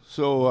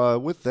 So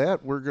with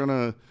that, we're going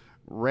to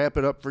wrap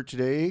it up for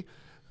today.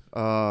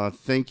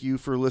 Thank you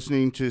for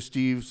listening to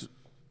Steve's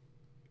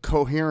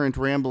coherent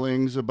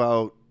ramblings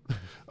about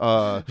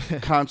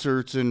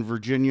concerts in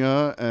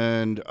Virginia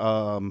and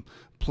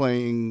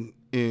playing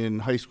in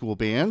high school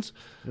bands.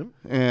 Yep.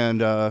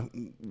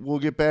 And we'll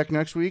get back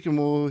next week and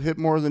we'll hit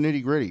more of the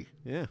nitty gritty.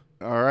 Yeah.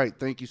 All right.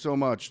 Thank you so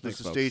much. Thanks,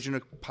 This is folks. Staging a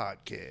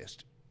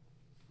Podcast.